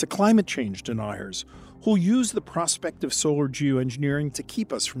gift to climate change deniers who'll use the prospect of solar geoengineering to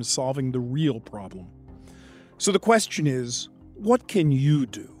keep us from solving the real problem? So the question is, what can you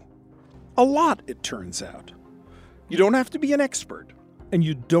do? A lot, it turns out. You don't have to be an expert, and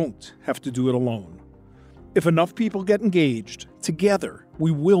you don't have to do it alone. If enough people get engaged, together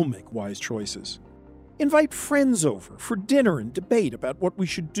we will make wise choices. Invite friends over for dinner and debate about what we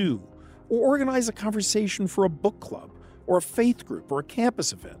should do, or organize a conversation for a book club, or a faith group, or a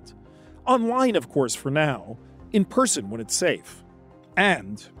campus event. Online, of course, for now, in person when it's safe.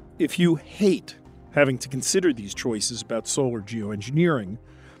 And if you hate having to consider these choices about solar geoengineering,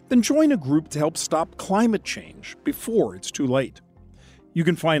 then join a group to help stop climate change before it's too late. You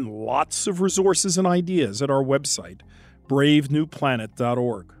can find lots of resources and ideas at our website,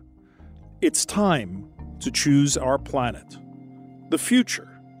 bravenewplanet.org. It's time to choose our planet. The future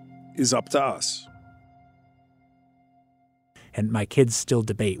is up to us. And my kids still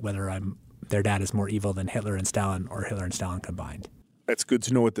debate whether their dad is more evil than Hitler and Stalin or Hitler and Stalin combined. That's good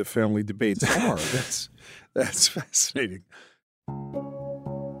to know what the family debates are. That's fascinating.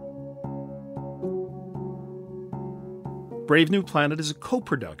 Brave New Planet is a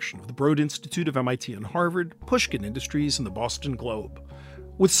co-production of the Broad Institute of MIT and Harvard, Pushkin Industries, and the Boston Globe,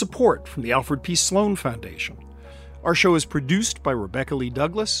 with support from the Alfred P. Sloan Foundation. Our show is produced by Rebecca Lee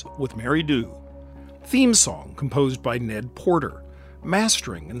Douglas with Mary Dew. Theme song composed by Ned Porter.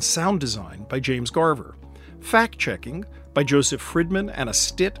 Mastering and sound design by James Garver. Fact-checking by Joseph Friedman, Anna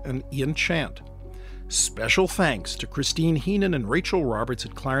Stitt, and Ian Chant. Special thanks to Christine Heenan and Rachel Roberts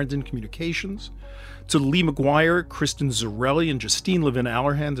at Clarendon Communications, to Lee McGuire, Kristen Zarelli, and Justine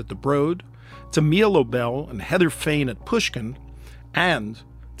Levin-Allerhand at The Broad, to Mia Lobel and Heather Fain at Pushkin, and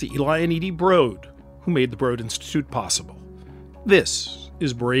to Eli and Edie Broad, who made the Broad Institute possible. This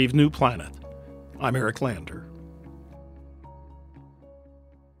is Brave New Planet. I'm Eric Lander.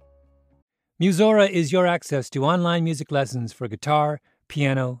 Musora is your access to online music lessons for guitar,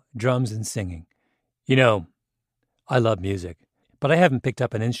 piano, drums, and singing. You know, I love music, but I haven't picked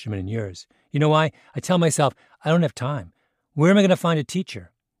up an instrument in years. You know why? I tell myself, I don't have time. Where am I going to find a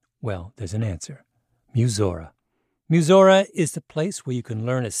teacher? Well, there's an answer. Musora. Musora is the place where you can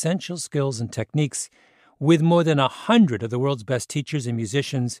learn essential skills and techniques with more than 100 of the world's best teachers and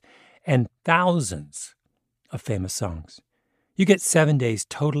musicians and thousands of famous songs. You get 7 days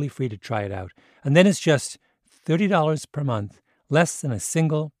totally free to try it out, and then it's just $30 per month, less than a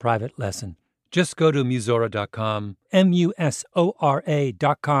single private lesson. Just go to Musora.com,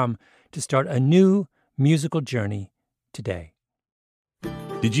 Musora.com, to start a new musical journey today.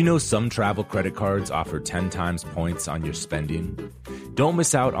 Did you know some travel credit cards offer 10 times points on your spending? Don't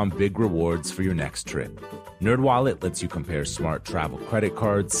miss out on big rewards for your next trip. NerdWallet lets you compare smart travel credit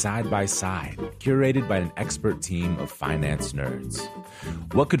cards side by side, curated by an expert team of finance nerds.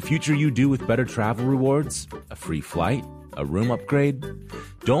 What could future you do with better travel rewards? A free flight? A room upgrade?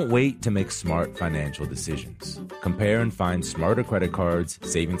 Don't wait to make smart financial decisions. Compare and find smarter credit cards,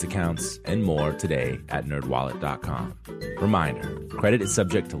 savings accounts, and more today at NerdWallet.com. Reminder, credit is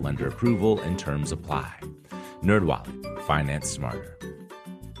subject to lender approval and terms apply. NerdWallet, finance smarter.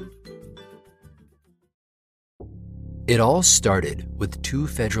 It all started with two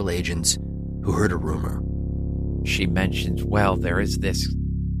federal agents who heard a rumor. She mentions, well, there is this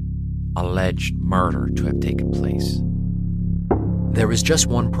alleged murder to have taken place. There was just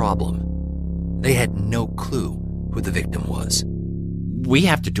one problem. They had no clue who the victim was. We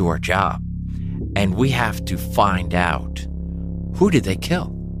have to do our job, and we have to find out, who did they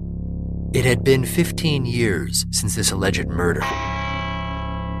kill? It had been 15 years since this alleged murder.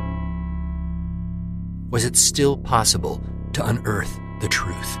 Was it still possible to unearth the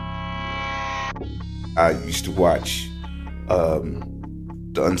truth? I used to watch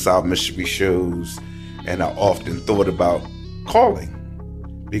the Unsolved Mystery shows, and I often thought about calling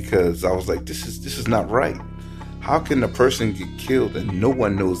because I was like, this is not right. How can a person get killed and no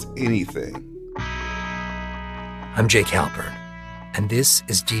one knows anything? I'm Jake Halpern, and this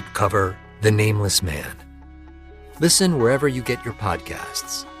is Deep Cover: The Nameless Man. Listen wherever you get your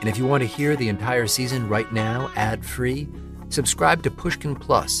podcasts, and if you want to hear the entire season right now, ad-free, subscribe to Pushkin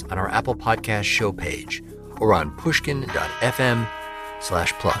Plus on our Apple Podcast show page or on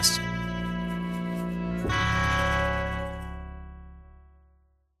pushkin.fm/plus.